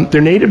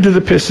 They're native to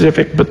the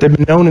Pacific, but they've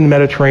been known in the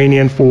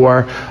Mediterranean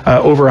for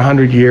over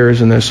 100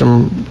 years, and there's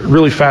some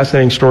really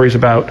fascinating stories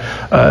about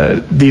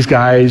these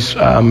guys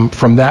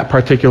from that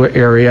particular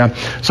area.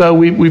 So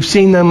we've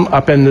seen them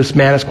up in this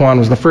Manasquan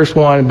was the first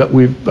one, but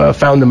we've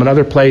found them in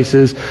other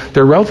places.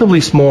 They're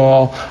relatively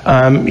small.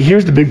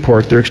 Here's the big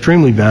part. They're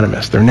extremely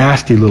venomous. They're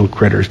nasty little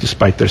critters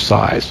despite their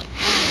size.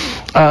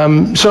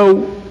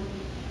 So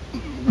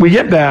we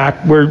get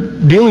back, we're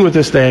dealing with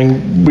this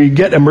thing, we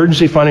get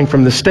emergency funding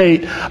from the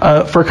state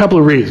for a couple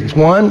of reasons.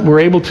 One,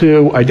 we're able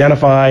to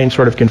identify and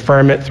sort of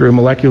confirm it through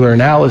molecular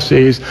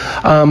analyses,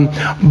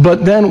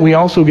 but then we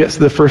also get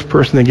the first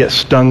person that gets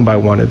stung by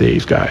one of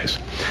these guys.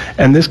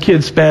 And this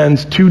kid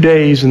spends 2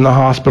 days in the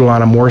hospital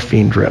on a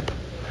morphine drip.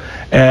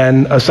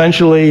 And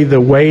essentially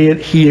the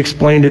way he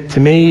explained it to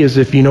me is,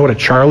 if you know what a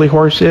Charlie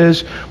horse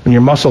is, when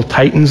your muscle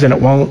tightens and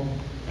it won't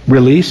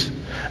release,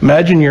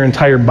 imagine your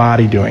entire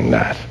body doing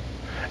that.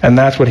 And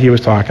that's what he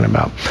was talking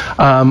about.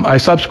 I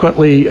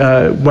subsequently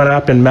went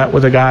up and met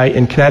with a guy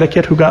in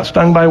Connecticut who got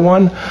stung by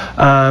one.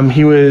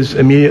 He was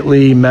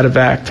immediately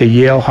medevac to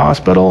Yale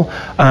Hospital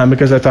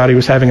because I thought he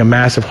was having a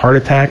massive heart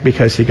attack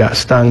because he got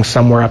stung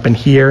somewhere up in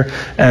here.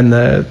 And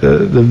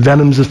the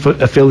venoms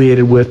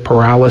affiliated with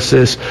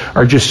paralysis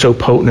are just so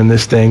potent in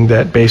this thing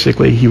that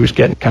basically he was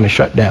getting kind of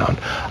shut down.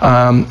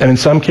 And in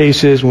some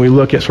cases, when we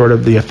look at sort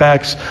of the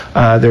effects,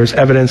 there's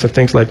evidence of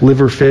things like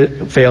liver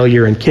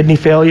failure and kidney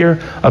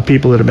failure of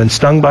people that have been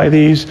stung by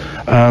these.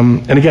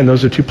 And again,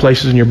 those are two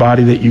places in your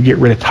body that you get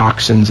rid of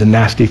toxins and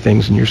nasty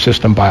things in your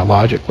system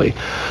biologically.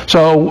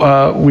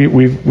 So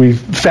we've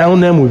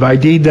found them, we've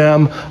ID'd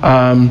them,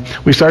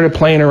 we started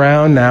playing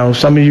around. Now,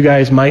 some of you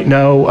guys might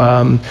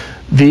know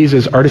these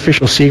as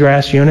artificial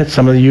seagrass units.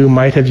 Some of you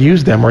might have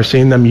used them or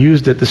seen them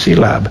used at the Sea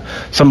Lab.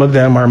 Some of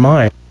them are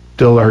mine.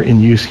 Still are in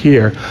use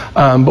here.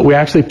 But we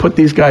actually put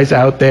these guys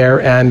out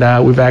there,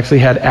 and we've actually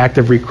had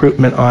active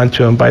recruitment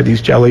onto them by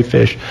these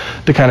jellyfish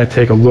to kind of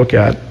take a look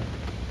at.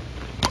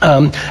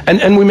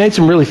 And we made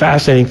some really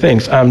fascinating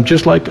things.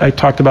 Just like I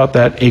talked about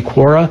that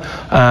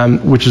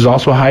Aquara, which is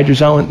also a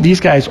hydrozoan, these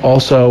guys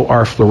also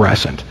are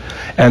fluorescent.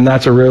 And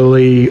that's a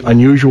really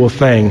unusual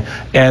thing.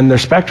 And their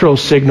spectral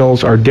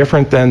signals are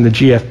different than the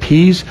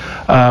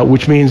GFPs,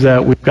 which means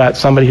that we've got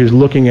somebody who's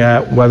looking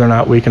at whether or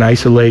not we can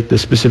isolate the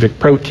specific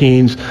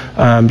proteins,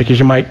 because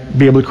you might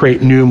be able to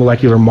create new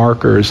molecular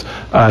markers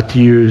to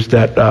use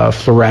that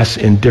fluoresce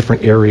in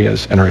different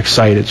areas and are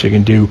excited. So you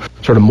can do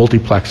sort of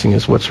multiplexing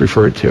is what's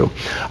referred to.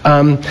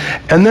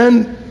 And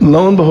then,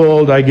 lo and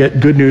behold, I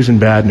get good news and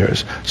bad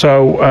news.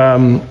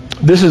 So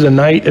this is a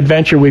night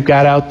adventure we've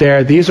got out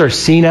there. These are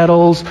sea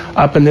nettles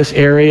up in this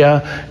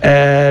area,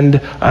 and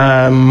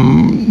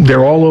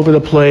they're all over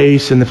the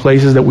place in the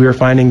places that we are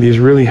finding these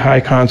really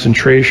high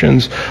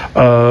concentrations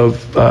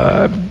of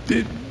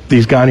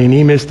these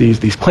Goninemus,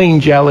 these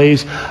clinging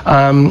jellies.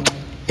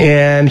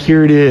 And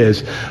here it is.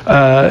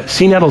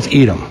 Sea nettles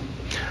eat them.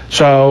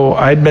 So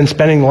I'd been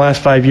spending the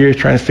last 5 years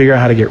trying to figure out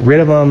how to get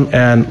rid of them,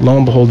 and lo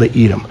and behold, they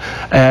eat them.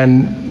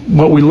 And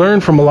what we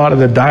learned from a lot of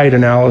the diet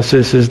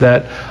analysis is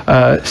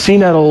that sea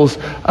nettles,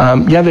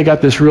 they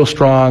got this real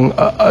strong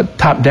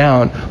top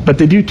down, but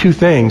they do two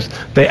things.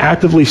 They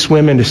actively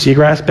swim into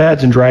seagrass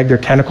beds and drag their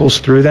tentacles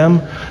through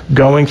them,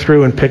 going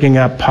through and picking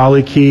up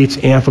polychaetes,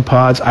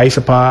 amphipods,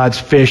 isopods,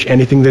 fish,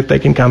 anything that they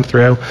can come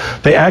through.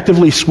 They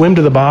actively swim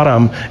to the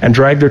bottom and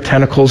drag their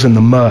tentacles in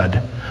the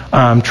mud,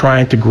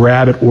 trying to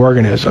grab at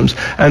organisms.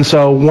 And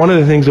so one of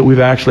the things that we've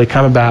actually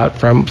come about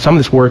from some of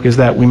this work is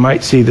that we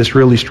might see this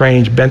really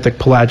strange benthic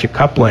pelagic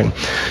coupling.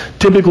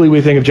 Typically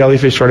we think of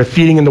jellyfish sort of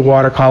feeding in the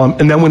water column,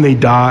 and then when they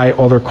die,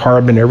 all their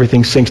carbon,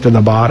 everything sinks to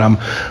the bottom.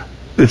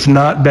 It's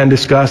not been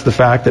discussed the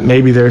fact that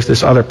maybe there's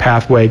this other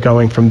pathway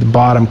going from the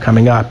bottom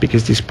coming up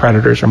because these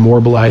predators are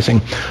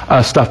mobilizing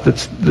stuff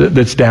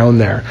that's down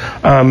there.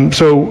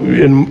 So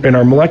in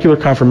our molecular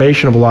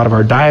confirmation of a lot of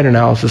our diet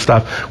analysis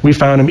stuff, we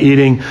found them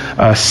eating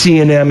sea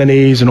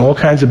anemones and all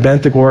kinds of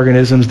benthic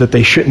organisms that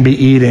they shouldn't be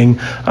eating,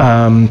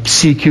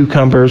 sea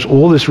cucumbers,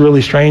 all this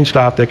really strange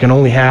stuff that can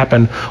only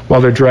happen while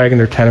they're dragging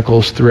their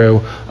tentacles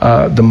through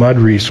the mud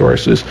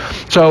resources.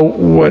 So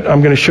what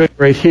I'm going to show you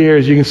right here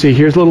is you can see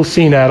here's a little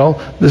sea nettle.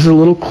 this is a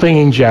little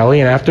clinging jelly,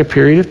 and after a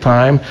period of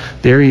time,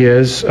 there he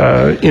is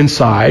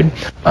inside.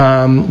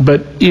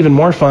 But even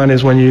more fun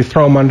is when you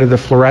throw him under the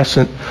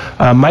fluorescent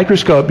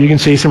microscope, you can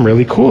see some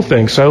really cool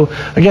things. So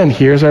again,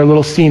 here's our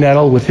little sea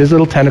nettle with his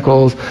little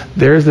tentacles.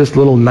 There's this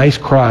little nice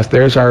cross.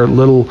 There's our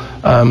little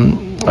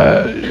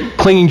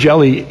clinging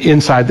jelly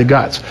inside the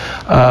guts.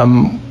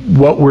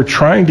 What we're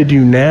trying to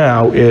do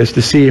now is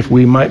to see if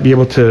we might be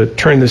able to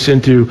turn this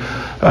into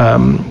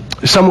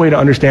some way to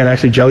understand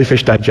actually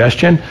jellyfish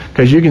digestion,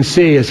 because you can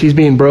see as he's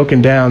being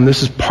broken down,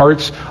 this is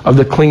parts of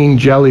the clinging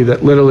jelly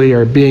that literally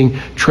are being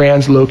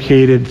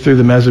translocated through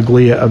the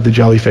mesoglia of the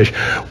jellyfish.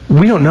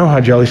 We don't know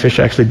how jellyfish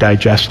actually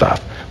digest stuff.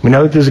 We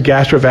know that there's a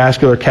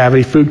gastrovascular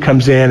cavity. Food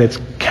comes in, it's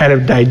kind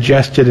of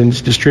digested and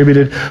it's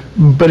distributed,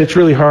 but it's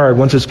really hard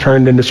once it's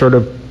turned into sort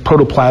of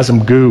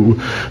protoplasm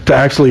goo to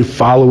actually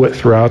follow it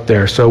throughout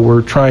there. So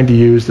we're trying to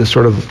use this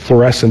sort of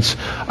fluorescence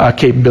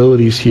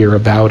capabilities here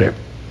about it.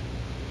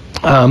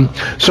 I've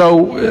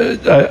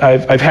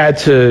had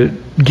to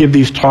give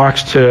these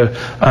talks to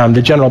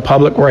the general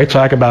public where I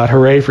talk about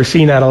hooray for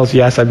sea nettles.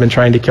 Yes, I've been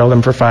trying to kill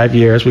them for 5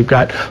 years. We've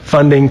got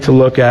funding to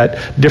look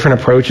at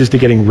different approaches to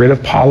getting rid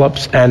of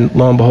polyps, and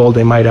lo and behold,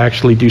 they might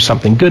actually do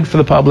something good for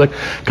the public,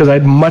 because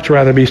I'd much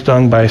rather be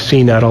stung by a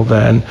sea nettle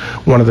than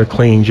one of the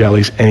clinging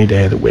jellies any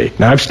day of the week.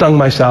 Now, I've stung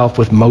myself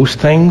with most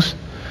things,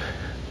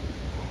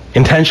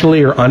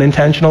 intentionally or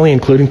unintentionally,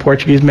 including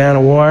Portuguese man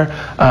of war.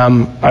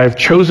 I've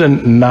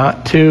chosen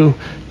not to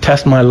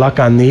test my luck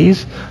on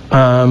these,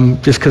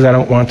 just because I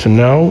don't want to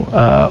know.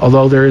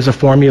 Although there is a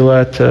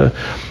formula to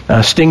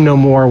sting no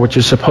more, which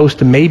is supposed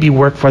to maybe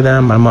work for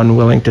them, I'm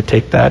unwilling to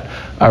take that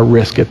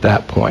risk at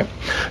that point.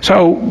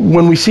 So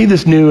when we see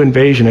this new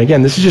invasion,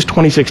 again, this is just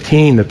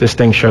 2016 that this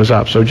thing shows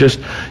up, so just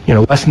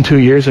less than 2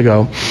 years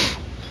ago.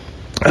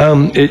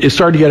 It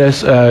started to get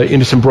us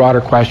into some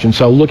broader questions.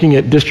 So looking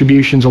at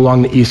distributions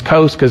along the East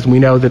Coast, because we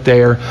know that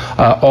they are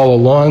all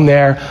along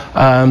there.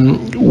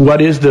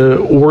 What is the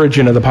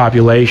origin of the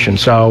population?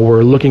 So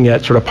we're looking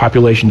at sort of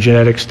population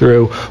genetics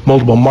through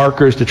multiple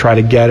markers to try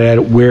to get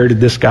at where did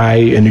this guy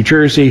in New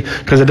Jersey,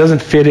 because it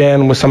doesn't fit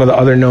in with some of the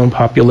other known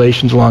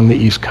populations along the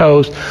East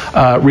Coast.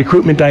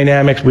 Recruitment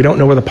dynamics, we don't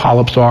know where the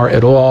polyps are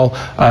at all.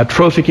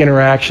 Trophic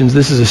interactions,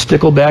 this is a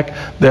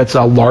stickleback that's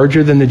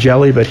larger than the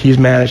jelly, but he's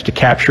managed to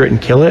capture it and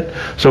kill it,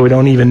 so we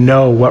don't even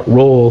know what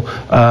role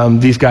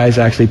these guys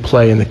actually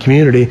play in the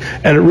community.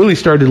 And it really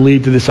started to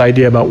lead to this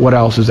idea about what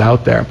else is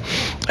out there.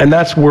 And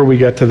that's where we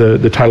get to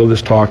the title of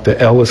this talk, the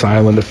Ellis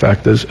Island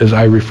effect, as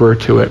I refer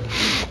to it.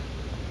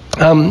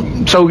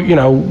 So,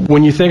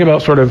 when you think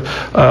about sort of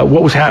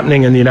what was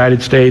happening in the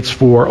United States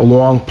for a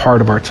long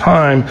part of our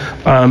time,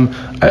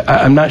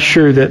 I'm not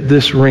sure that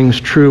this rings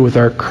true with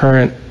our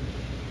current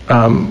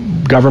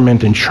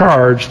government in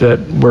charge, that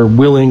we're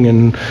willing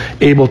and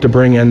able to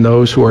bring in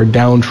those who are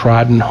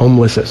downtrodden,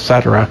 homeless,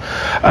 etc.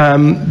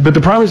 But the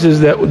promise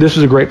is that this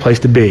is a great place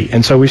to be.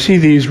 And so we see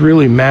these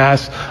really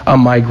mass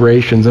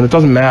migrations, and it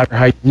doesn't matter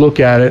how you look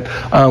at it.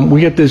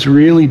 We get this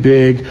really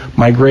big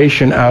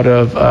migration out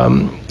of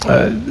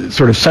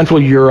sort of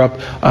Central Europe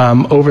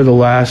over the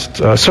last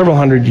several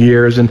hundred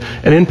years, and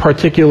in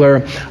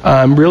particular,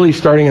 really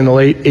starting in the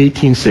late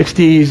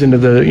 1860s into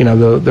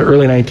the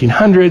early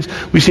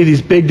 1900s, we see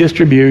these big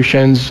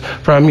distributions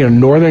from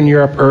Northern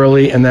Europe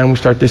early, and then we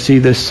start to see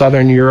this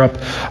Southern Europe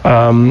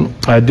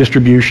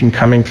distribution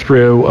coming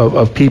through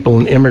of people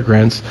and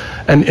immigrants,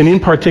 and in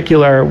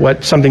particular,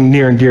 what's something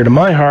near and dear to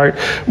my heart,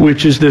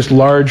 which is this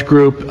large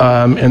group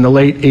in the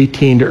late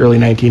 18 to early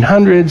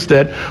 1900s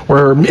that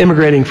were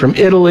immigrating from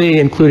Italy,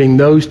 including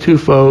those two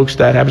folks.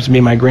 That happens to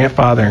be my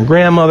grandfather and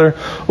grandmother,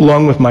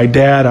 along with my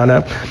dad on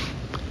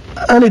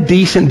a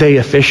decent day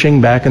of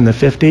fishing back in the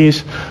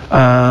 50s,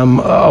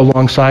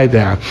 alongside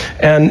there.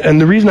 And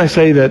the reason I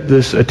say that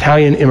this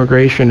Italian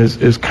immigration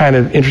is kind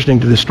of interesting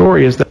to the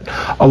story is that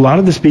a lot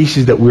of the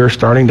species that we're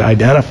starting to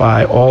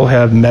identify all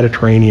have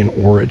Mediterranean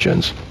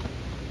origins.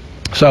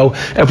 So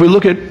if we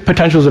look at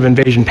potentials of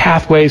invasion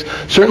pathways,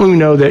 certainly we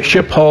know that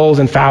ship hulls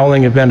and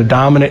fouling have been a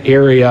dominant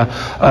area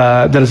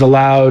that has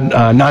allowed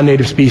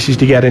non-native species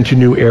to get into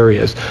new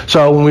areas.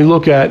 So when we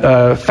look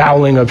at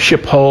fouling of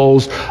ship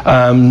hulls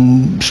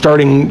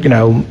starting,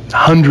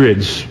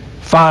 hundreds,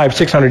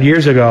 500-600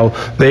 years ago,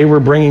 they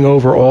were bringing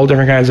over all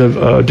different kinds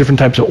of different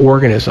types of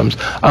organisms.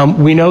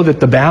 We know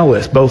that the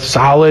ballast, both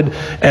solid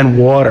and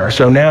water.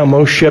 So now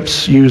most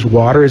ships use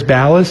water as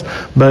ballast,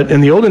 but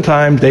in the olden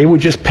times they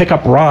would just pick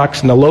up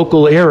rocks in the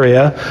local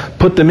area,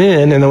 put them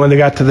in, and then when they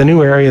got to the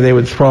new area they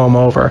would throw them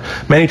over.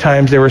 Many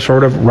times they were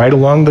sort of right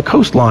along the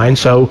coastline,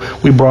 so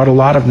we brought a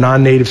lot of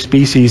non-native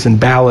species and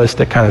ballast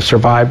that kind of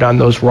survived on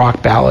those rock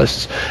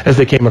ballasts as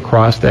they came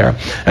across there.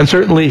 And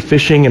certainly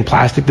fishing and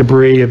plastic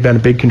debris have been a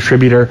big contributor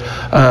contributor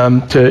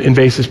to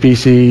invasive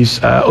species,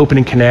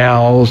 opening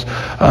canals,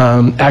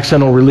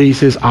 accidental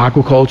releases,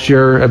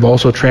 aquaculture have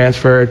also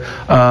transferred.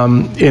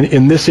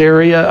 In this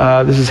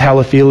area, this is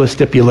Halophila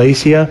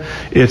stipulacea.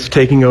 It's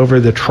taking over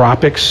the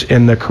tropics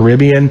in the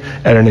Caribbean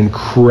at an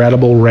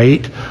incredible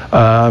rate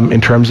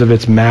in terms of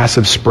its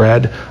massive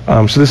spread.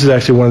 So this is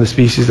actually one of the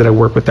species that I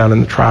work with down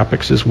in the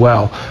tropics as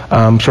well,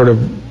 sort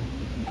of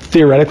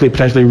theoretically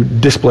potentially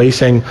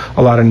displacing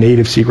a lot of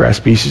native seagrass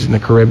species in the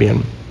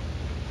Caribbean.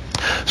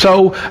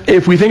 So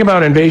if we think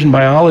about invasion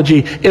biology,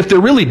 if they're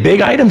really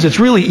big items,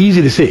 it's really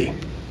easy to see.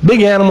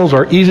 Big animals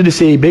are easy to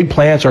see, big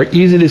plants are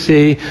easy to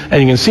see,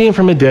 and you can see them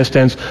from a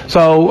distance.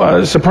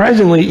 So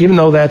surprisingly, even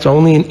though that's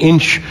only an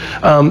inch,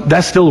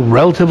 that's still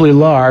relatively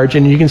large,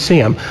 and you can see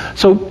them.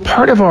 So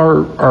part of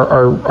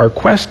our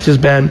quest has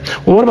been,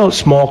 well, what about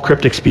small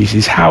cryptic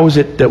species? How is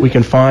it that we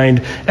can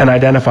find and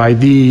identify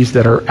these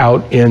that are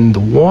out in the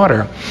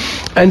water?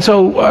 And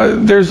so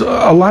there's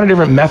a lot of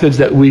different methods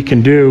that we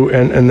can do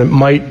and that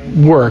might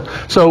work.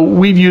 So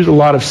we've used a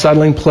lot of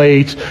settling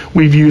plates.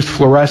 We've used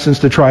fluorescence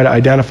to try to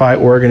identify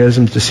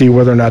organisms to see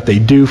whether or not they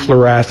do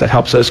fluoresce. That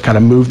helps us kind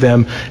of move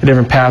them in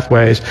different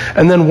pathways.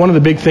 And then one of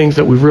the big things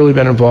that we've really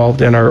been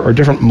involved in are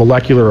different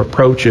molecular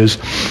approaches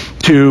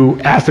to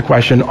ask the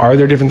question, are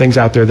there different things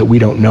out there that we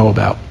don't know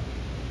about?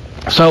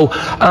 So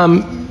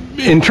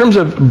in terms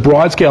of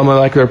broad-scale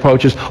molecular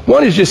approaches,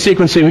 one is just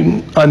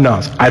sequencing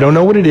unknowns. I don't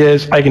know what it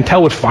is. I can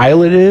tell what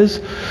file it is.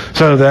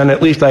 So then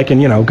at least I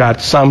can, got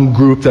some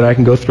group that I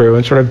can go through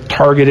and sort of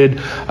targeted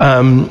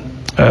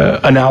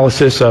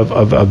analysis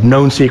of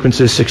known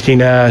sequences,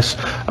 16S,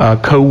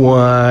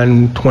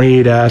 CO1,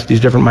 28S, these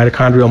different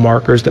mitochondrial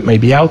markers that may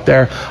be out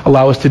there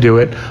allow us to do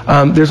it.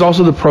 There's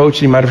also the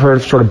approach you might have heard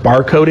of sort of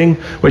barcoding,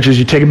 which is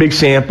you take a big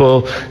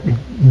sample,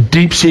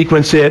 deep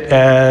sequence it,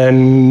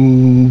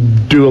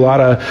 and do a lot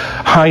of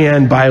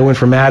high-end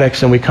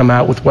bioinformatics, and we come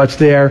out with what's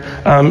there.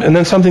 And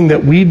then something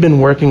that we've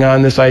been working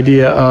on, this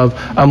idea of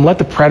let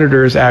the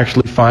predators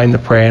actually find the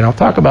prey. And I'll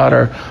talk about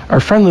our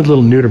friendly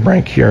little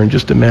nudibranch here in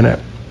just a minute.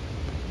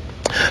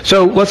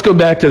 So let's go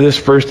back to this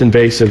first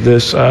invasive,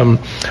 this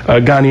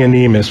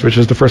Ghanaianemus, which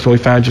is the first one we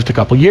found just a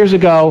couple years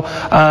ago.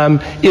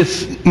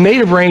 Its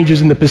native range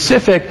is in the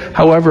Pacific.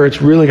 However,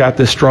 it's really got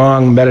this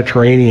strong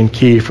Mediterranean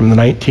key from the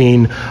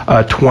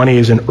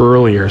 1920s and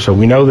earlier. So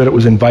we know that it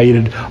was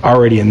invited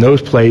already in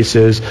those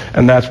places,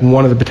 and that's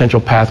one of the potential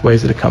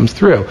pathways that it comes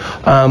through.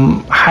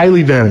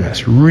 Highly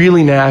venomous,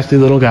 really nasty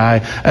little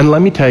guy. And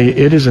let me tell you,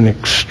 it is an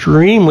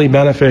extremely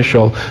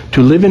beneficial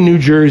to live in New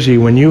Jersey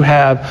when you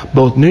have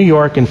both New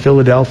York and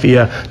Philadelphia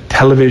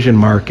television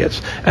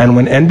markets. And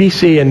when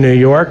NBC in New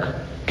York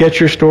gets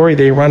your story,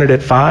 they run it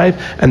at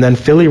 5, and then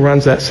Philly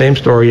runs that same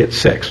story at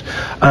 6.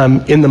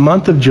 In the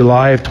month of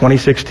July of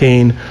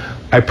 2016,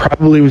 I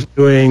probably was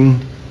doing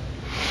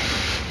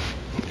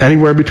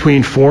anywhere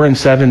between 4 and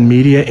 7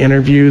 media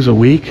interviews a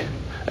week.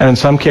 And in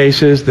some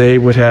cases, they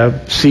would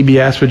have,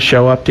 CBS would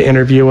show up to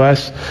interview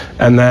us,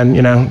 and then,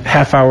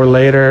 half hour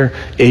later,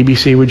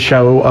 ABC would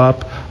show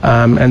up.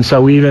 And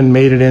so we even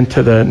made it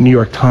into the New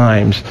York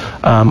Times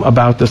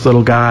about this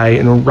little guy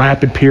in a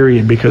rapid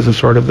period because of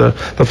sort of the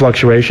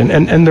fluctuation.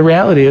 And the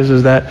reality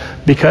is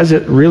that because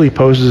it really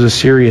poses a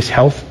serious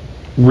health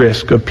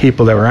risk of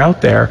people that were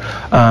out there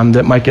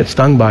that might get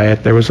stung by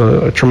it, there was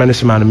a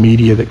tremendous amount of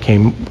media that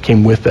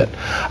came with it.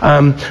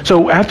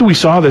 So after we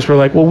saw this, we're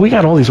like, well, we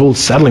got all these old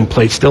settling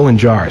plates still in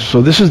jars.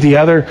 So this is the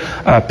other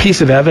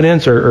piece of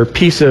evidence or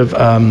piece of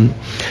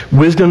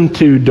wisdom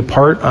to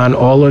depart on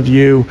all of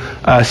you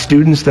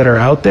students that are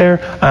out there.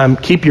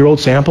 Keep your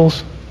old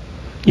samples.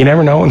 You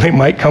never know when they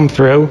might come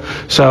through.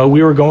 So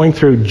we were going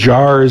through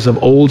jars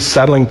of old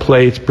settling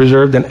plates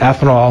preserved in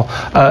ethanol,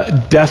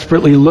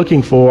 desperately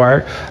looking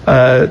for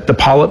the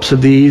polyps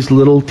of these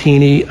little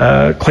teeny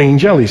clean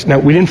jellies. Now,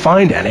 we didn't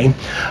find any.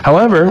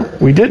 However,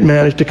 we did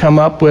manage to come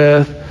up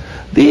with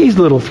these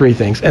little 3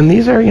 things. And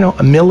these are,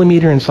 a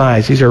millimeter in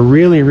size. These are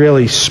really,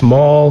 really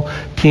small,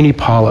 teeny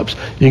polyps.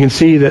 You can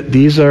see that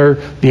these are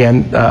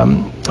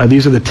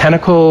the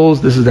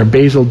tentacles. This is their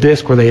basal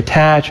disc where they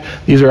attach.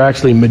 These are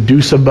actually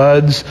medusa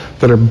buds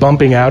that are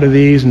bumping out of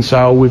these. And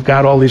so we've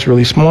got all these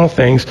really small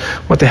things.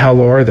 What the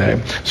hell are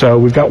they? So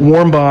we've got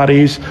warm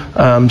bodies.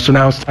 So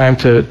now it's time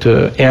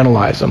to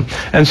analyze them.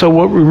 And so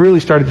what we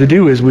really started to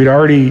do is we'd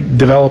already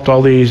developed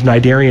all these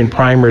Cnidarian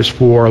primers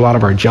for a lot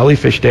of our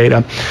jellyfish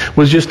data,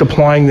 was just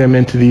applying them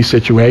into these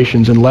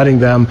situations and letting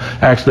them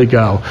actually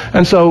go.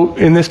 And so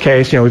in this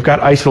case, we've got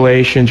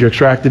isolations. You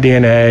extract the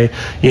DNA,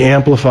 you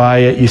amplify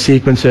it, you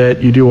sequence it,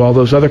 you do all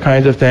those other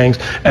kinds of things.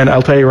 And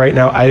I'll tell you right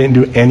now, I didn't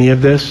do any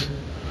of this.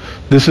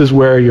 This is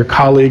where your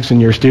colleagues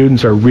and your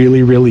students are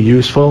really, really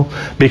useful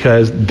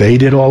because they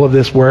did all of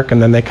this work and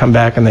then they come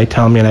back and they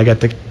tell me and I get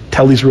to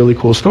tell these really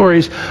cool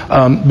stories,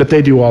 but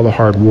they do all the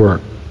hard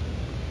work.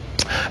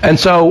 And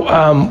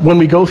so when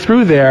we go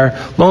through there,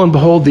 lo and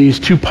behold, these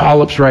two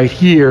polyps right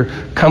here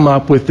come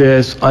up with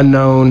this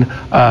unknown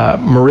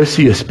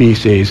Mauritia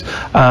species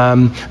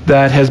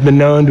that has been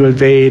known to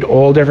invade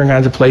all different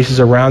kinds of places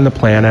around the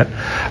planet.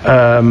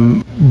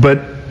 But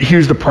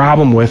here's the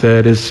problem with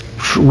it, is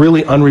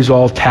really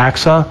unresolved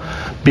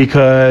taxa,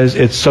 because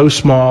it's so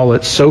small,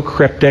 it's so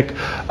cryptic.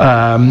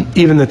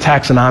 Even the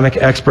taxonomic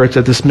experts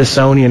at the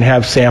Smithsonian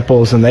have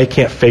samples, and they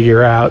can't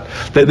figure out,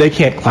 that they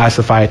can't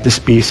classify it, the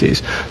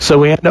species. So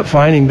we end up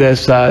finding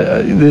this,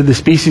 the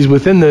species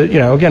within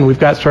the, again, we've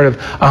got sort of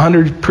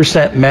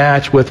 100%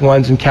 match with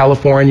ones in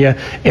California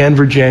and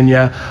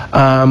Virginia.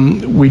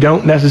 We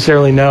don't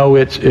necessarily know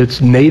its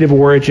native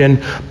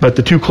origin, but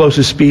the two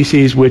closest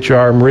species, which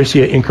are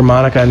Mauritia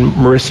incremonica and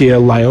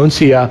Mauritia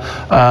leoncea,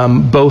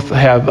 both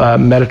have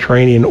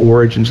Mediterranean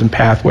origins and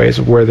pathways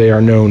of where they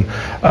are known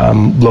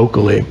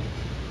locally.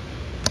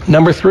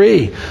 Number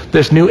 3,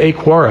 this new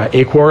Aquara.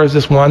 Aquara is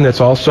this one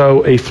that's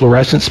also a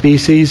fluorescent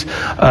species,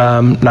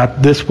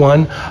 not this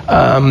one,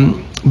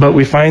 but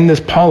we find this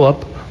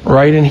polyp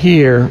right in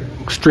here,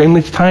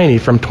 extremely tiny,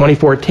 from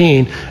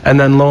 2014, and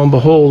then lo and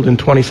behold, in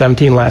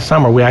 2017, last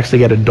summer, we actually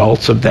get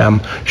adults of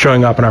them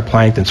showing up in our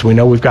plankton. So we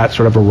know we've got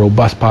sort of a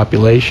robust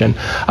population.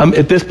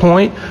 At this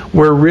point,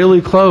 we're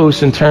really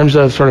close in terms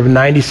of sort of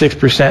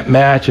 96%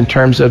 match in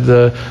terms of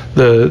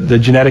the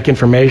genetic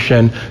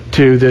information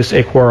to this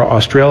Aquara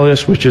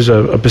australis, which is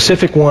a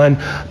Pacific one,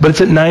 but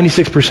it's at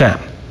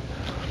 96%.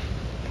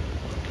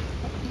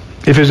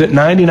 If it's at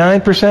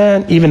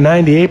 99%, even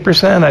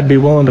 98%, I'd be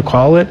willing to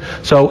call it.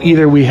 So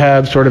either we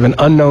have sort of an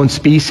unknown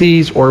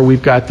species, or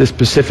we've got this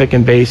Pacific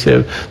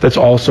invasive that's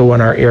also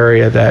in our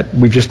area that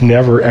we've just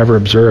never, ever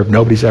observed.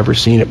 Nobody's ever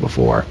seen it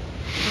before.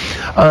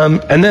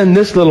 And then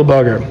this little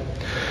bugger.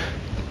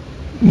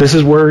 This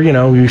is where,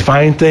 we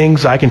find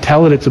things. I can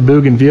tell it's a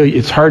bougainvillea.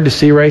 It's hard to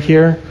see right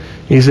here.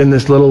 He's in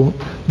this little,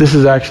 this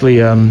is actually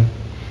a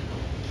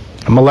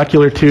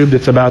molecular tube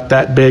that's about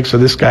that big, so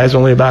this guy's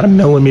only about 1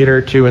 millimeter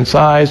or 2 in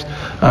size.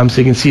 So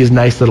you can see his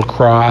nice little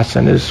cross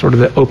and his sort of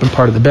the open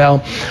part of the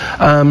bell.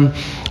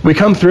 We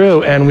come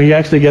through and we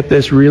actually get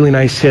this really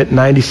nice hit,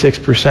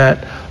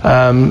 96%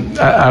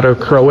 out of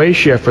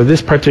Croatia for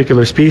this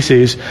particular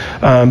species,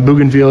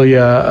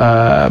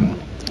 Bougainvillea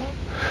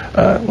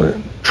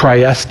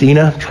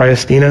triestina,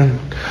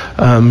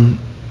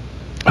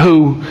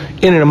 who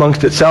in and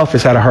amongst itself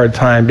has had a hard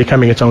time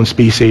becoming its own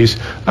species,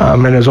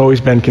 and has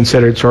always been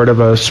considered sort of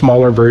a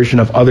smaller version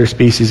of other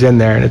species in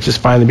there, and it's just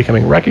finally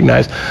becoming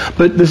recognized.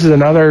 But this is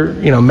another,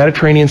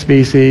 Mediterranean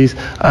species.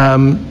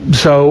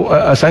 So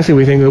essentially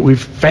we think that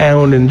we've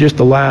found in just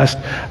the last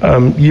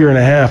year and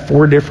a half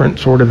 4 different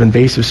sort of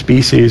invasive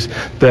species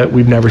that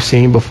we've never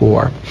seen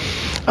before.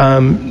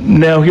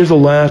 Now here's the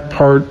last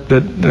part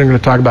that I'm going to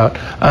talk about.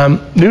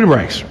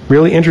 Nudibranchs,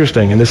 really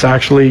interesting, and this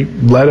actually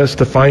led us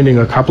to finding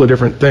a couple of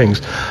different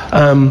things.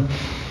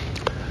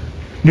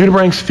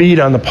 Nudibranchs feed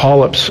on the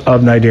polyps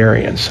of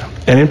cnidarians,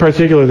 and in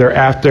particular they're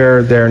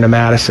after their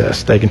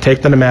nematocysts. They can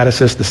take the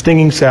nematocysts, the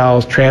stinging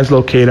cells,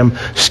 translocate them,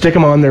 stick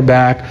them on their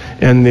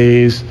back in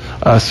these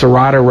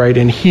serrata right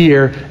in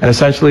here, and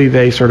essentially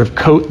they sort of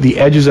coat the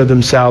edges of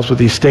themselves with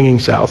these stinging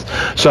cells.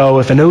 So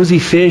if a nosy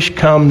fish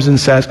comes and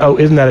says, oh,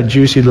 isn't that a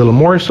juicy little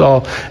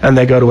morsel, and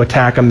they go to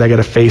attack them, they get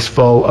a face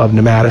full of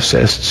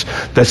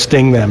nematocysts that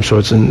sting them. So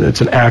it's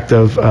an act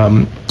of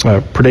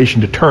predation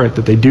deterrent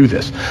that they do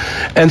this.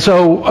 And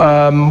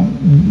so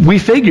we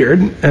figured,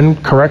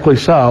 and correctly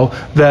so,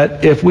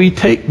 that if we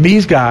take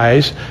these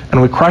guys and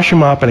we crush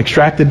them up and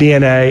extract the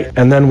DNA,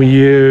 and then we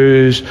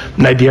use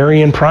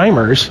cnidarian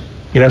primers,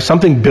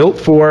 something built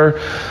for,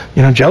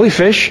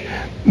 jellyfish,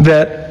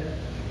 that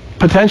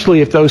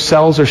potentially if those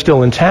cells are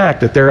still intact,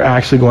 that they're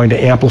actually going to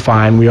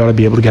amplify, and we ought to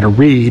be able to get a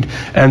read.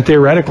 And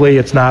theoretically,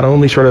 it's not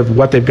only sort of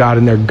what they've got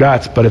in their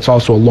guts, but it's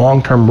also a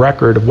long-term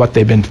record of what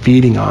they've been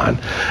feeding on.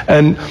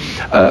 And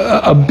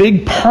a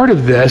big part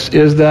of this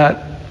is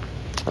that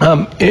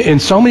in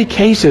so many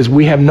cases,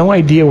 we have no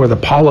idea where the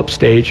polyp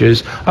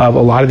stages of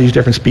a lot of these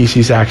different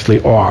species actually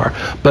are.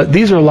 But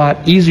these are a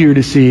lot easier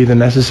to see than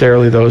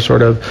necessarily those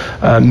sort of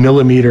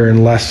millimeter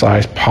and less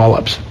sized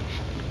polyps.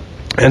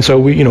 And so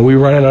we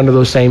run it under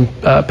those same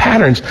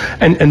patterns.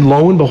 And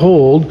lo and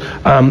behold,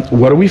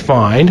 what do we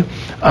find?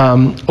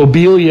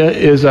 Obelia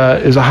is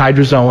a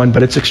hydrozoan,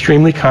 but it's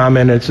extremely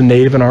common. It's a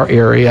native in our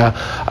area.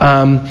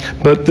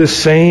 But the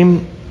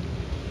same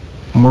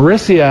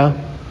Mauritia,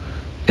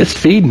 it's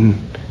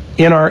feeding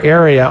in our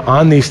area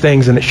on these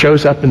things, and it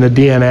shows up in the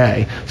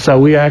DNA. So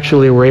we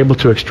actually were able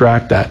to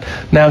extract that.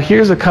 Now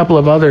here's a couple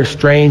of other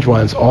strange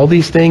ones. All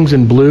these things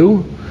in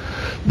blue,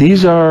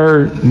 these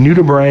are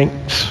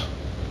nudibranchs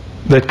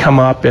that come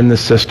up in the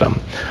system.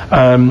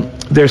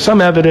 There's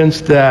some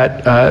evidence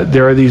that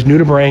there are these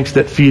nudibranchs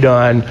that feed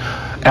on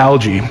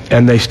algae,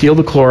 and they steal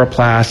the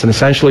chloroplast, and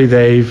essentially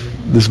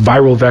this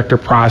viral vector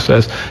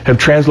process have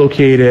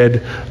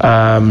translocated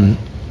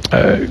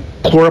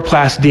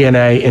chloroplast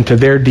DNA into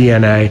their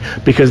DNA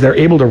because they're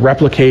able to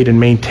replicate and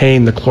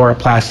maintain the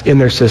chloroplast in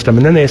their system,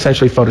 and then they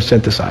essentially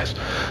photosynthesize.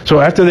 So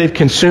after they've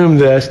consumed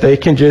this, they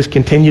can just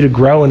continue to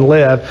grow and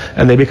live,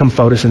 and they become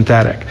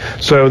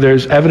photosynthetic. So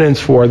there's evidence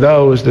for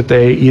those that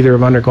they either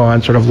have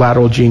undergone sort of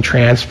lateral gene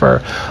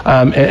transfer.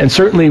 And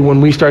certainly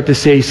when we start to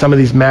see some of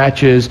these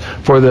matches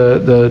for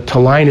the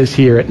Tolinas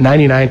here at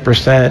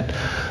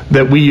 99%,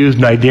 that we use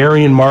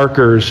cnidarian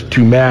markers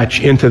to match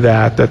into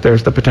that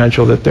there's the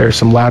potential that there's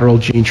some lateral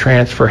gene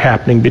transfer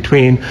happening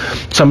between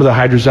some of the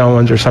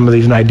hydrozoans or some of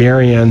these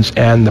cnidarians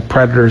and the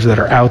predators that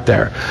are out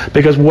there.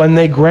 Because when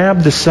they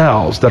grab the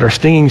cells that are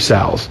stinging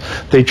cells,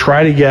 they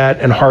try to get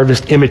and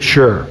harvest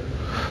immature.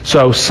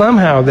 So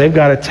somehow they've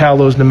got to tell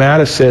those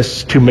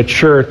nematocysts to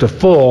mature to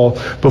full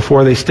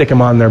before they stick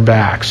them on their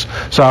backs.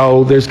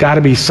 So there's got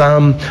to be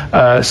some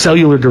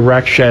cellular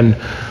direction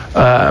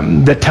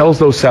that tells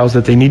those cells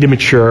that they need to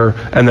mature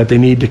and that they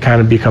need to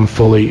kind of become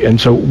fully. And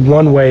so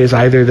one way is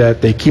either that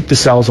they keep the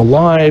cells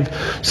alive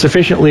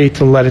sufficiently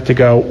to let it to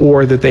go,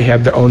 or that they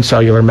have their own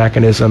cellular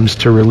mechanisms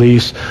to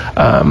release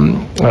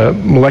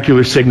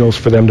molecular signals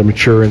for them to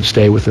mature and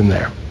stay within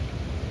there.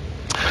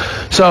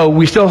 So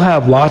we still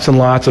have lots and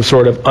lots of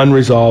sort of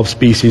unresolved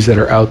species that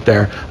are out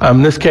there.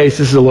 In this case,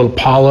 this is a little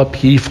polyp.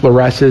 He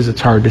fluoresces. It's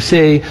hard to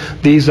see.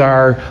 These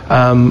are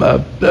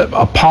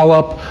a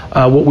polyp.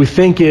 What we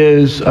think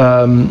is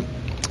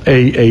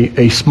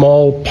a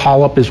small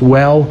polyp as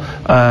well.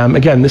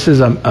 Again, this is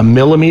a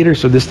millimeter,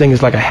 so this thing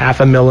is like a half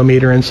a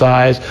millimeter in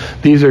size.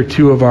 These are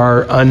two of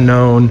our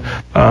unknown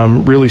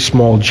really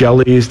small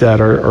jellies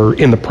that are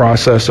in the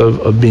process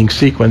of being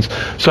sequenced.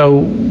 So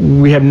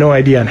we have no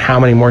idea on how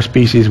many more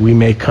species we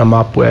may come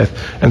up with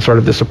and sort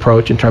of this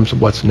approach in terms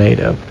of what's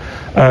native.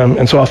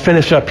 And so I'll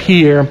finish up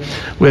here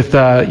with,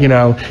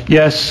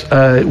 yes,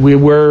 we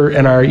were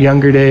in our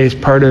younger days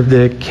part of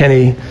the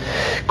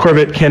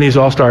Corvette Kenny's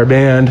All-Star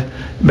Band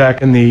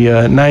back in the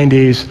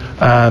 90s.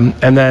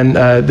 And then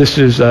this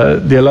is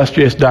the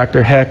illustrious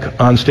Dr. Heck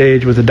on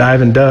stage with the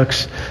Diving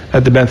Ducks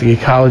at the Bentham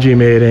Ecology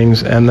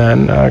meetings. And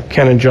then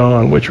Ken and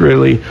John, which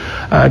really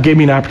gave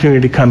me an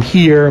opportunity to come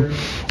here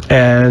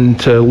and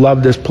to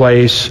love this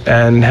place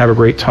and have a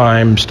great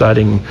time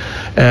studying.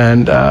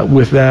 And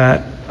with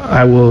that,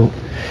 I will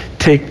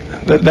take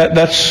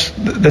that's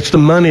the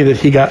money that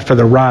he got for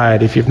the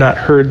ride. If you've not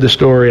heard the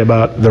story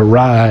about the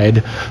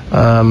ride,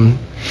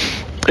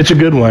 it's a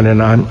good one,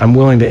 and I'm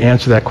willing to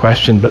answer that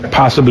question, but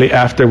possibly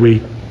after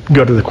we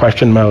go to the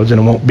question modes, and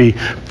it won't be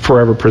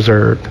forever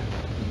preserved.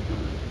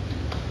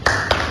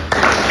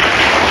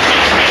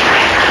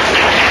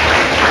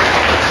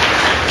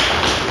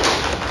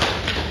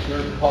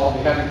 Paul, if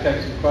you haven't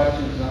taken some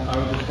questions, I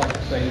would just like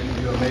to say you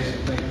can do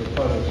amazing things with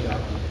Photoshop.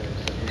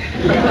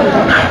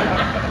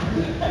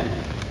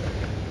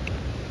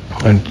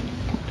 And am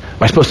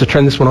I supposed to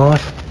turn this one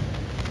off?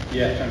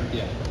 Yeah.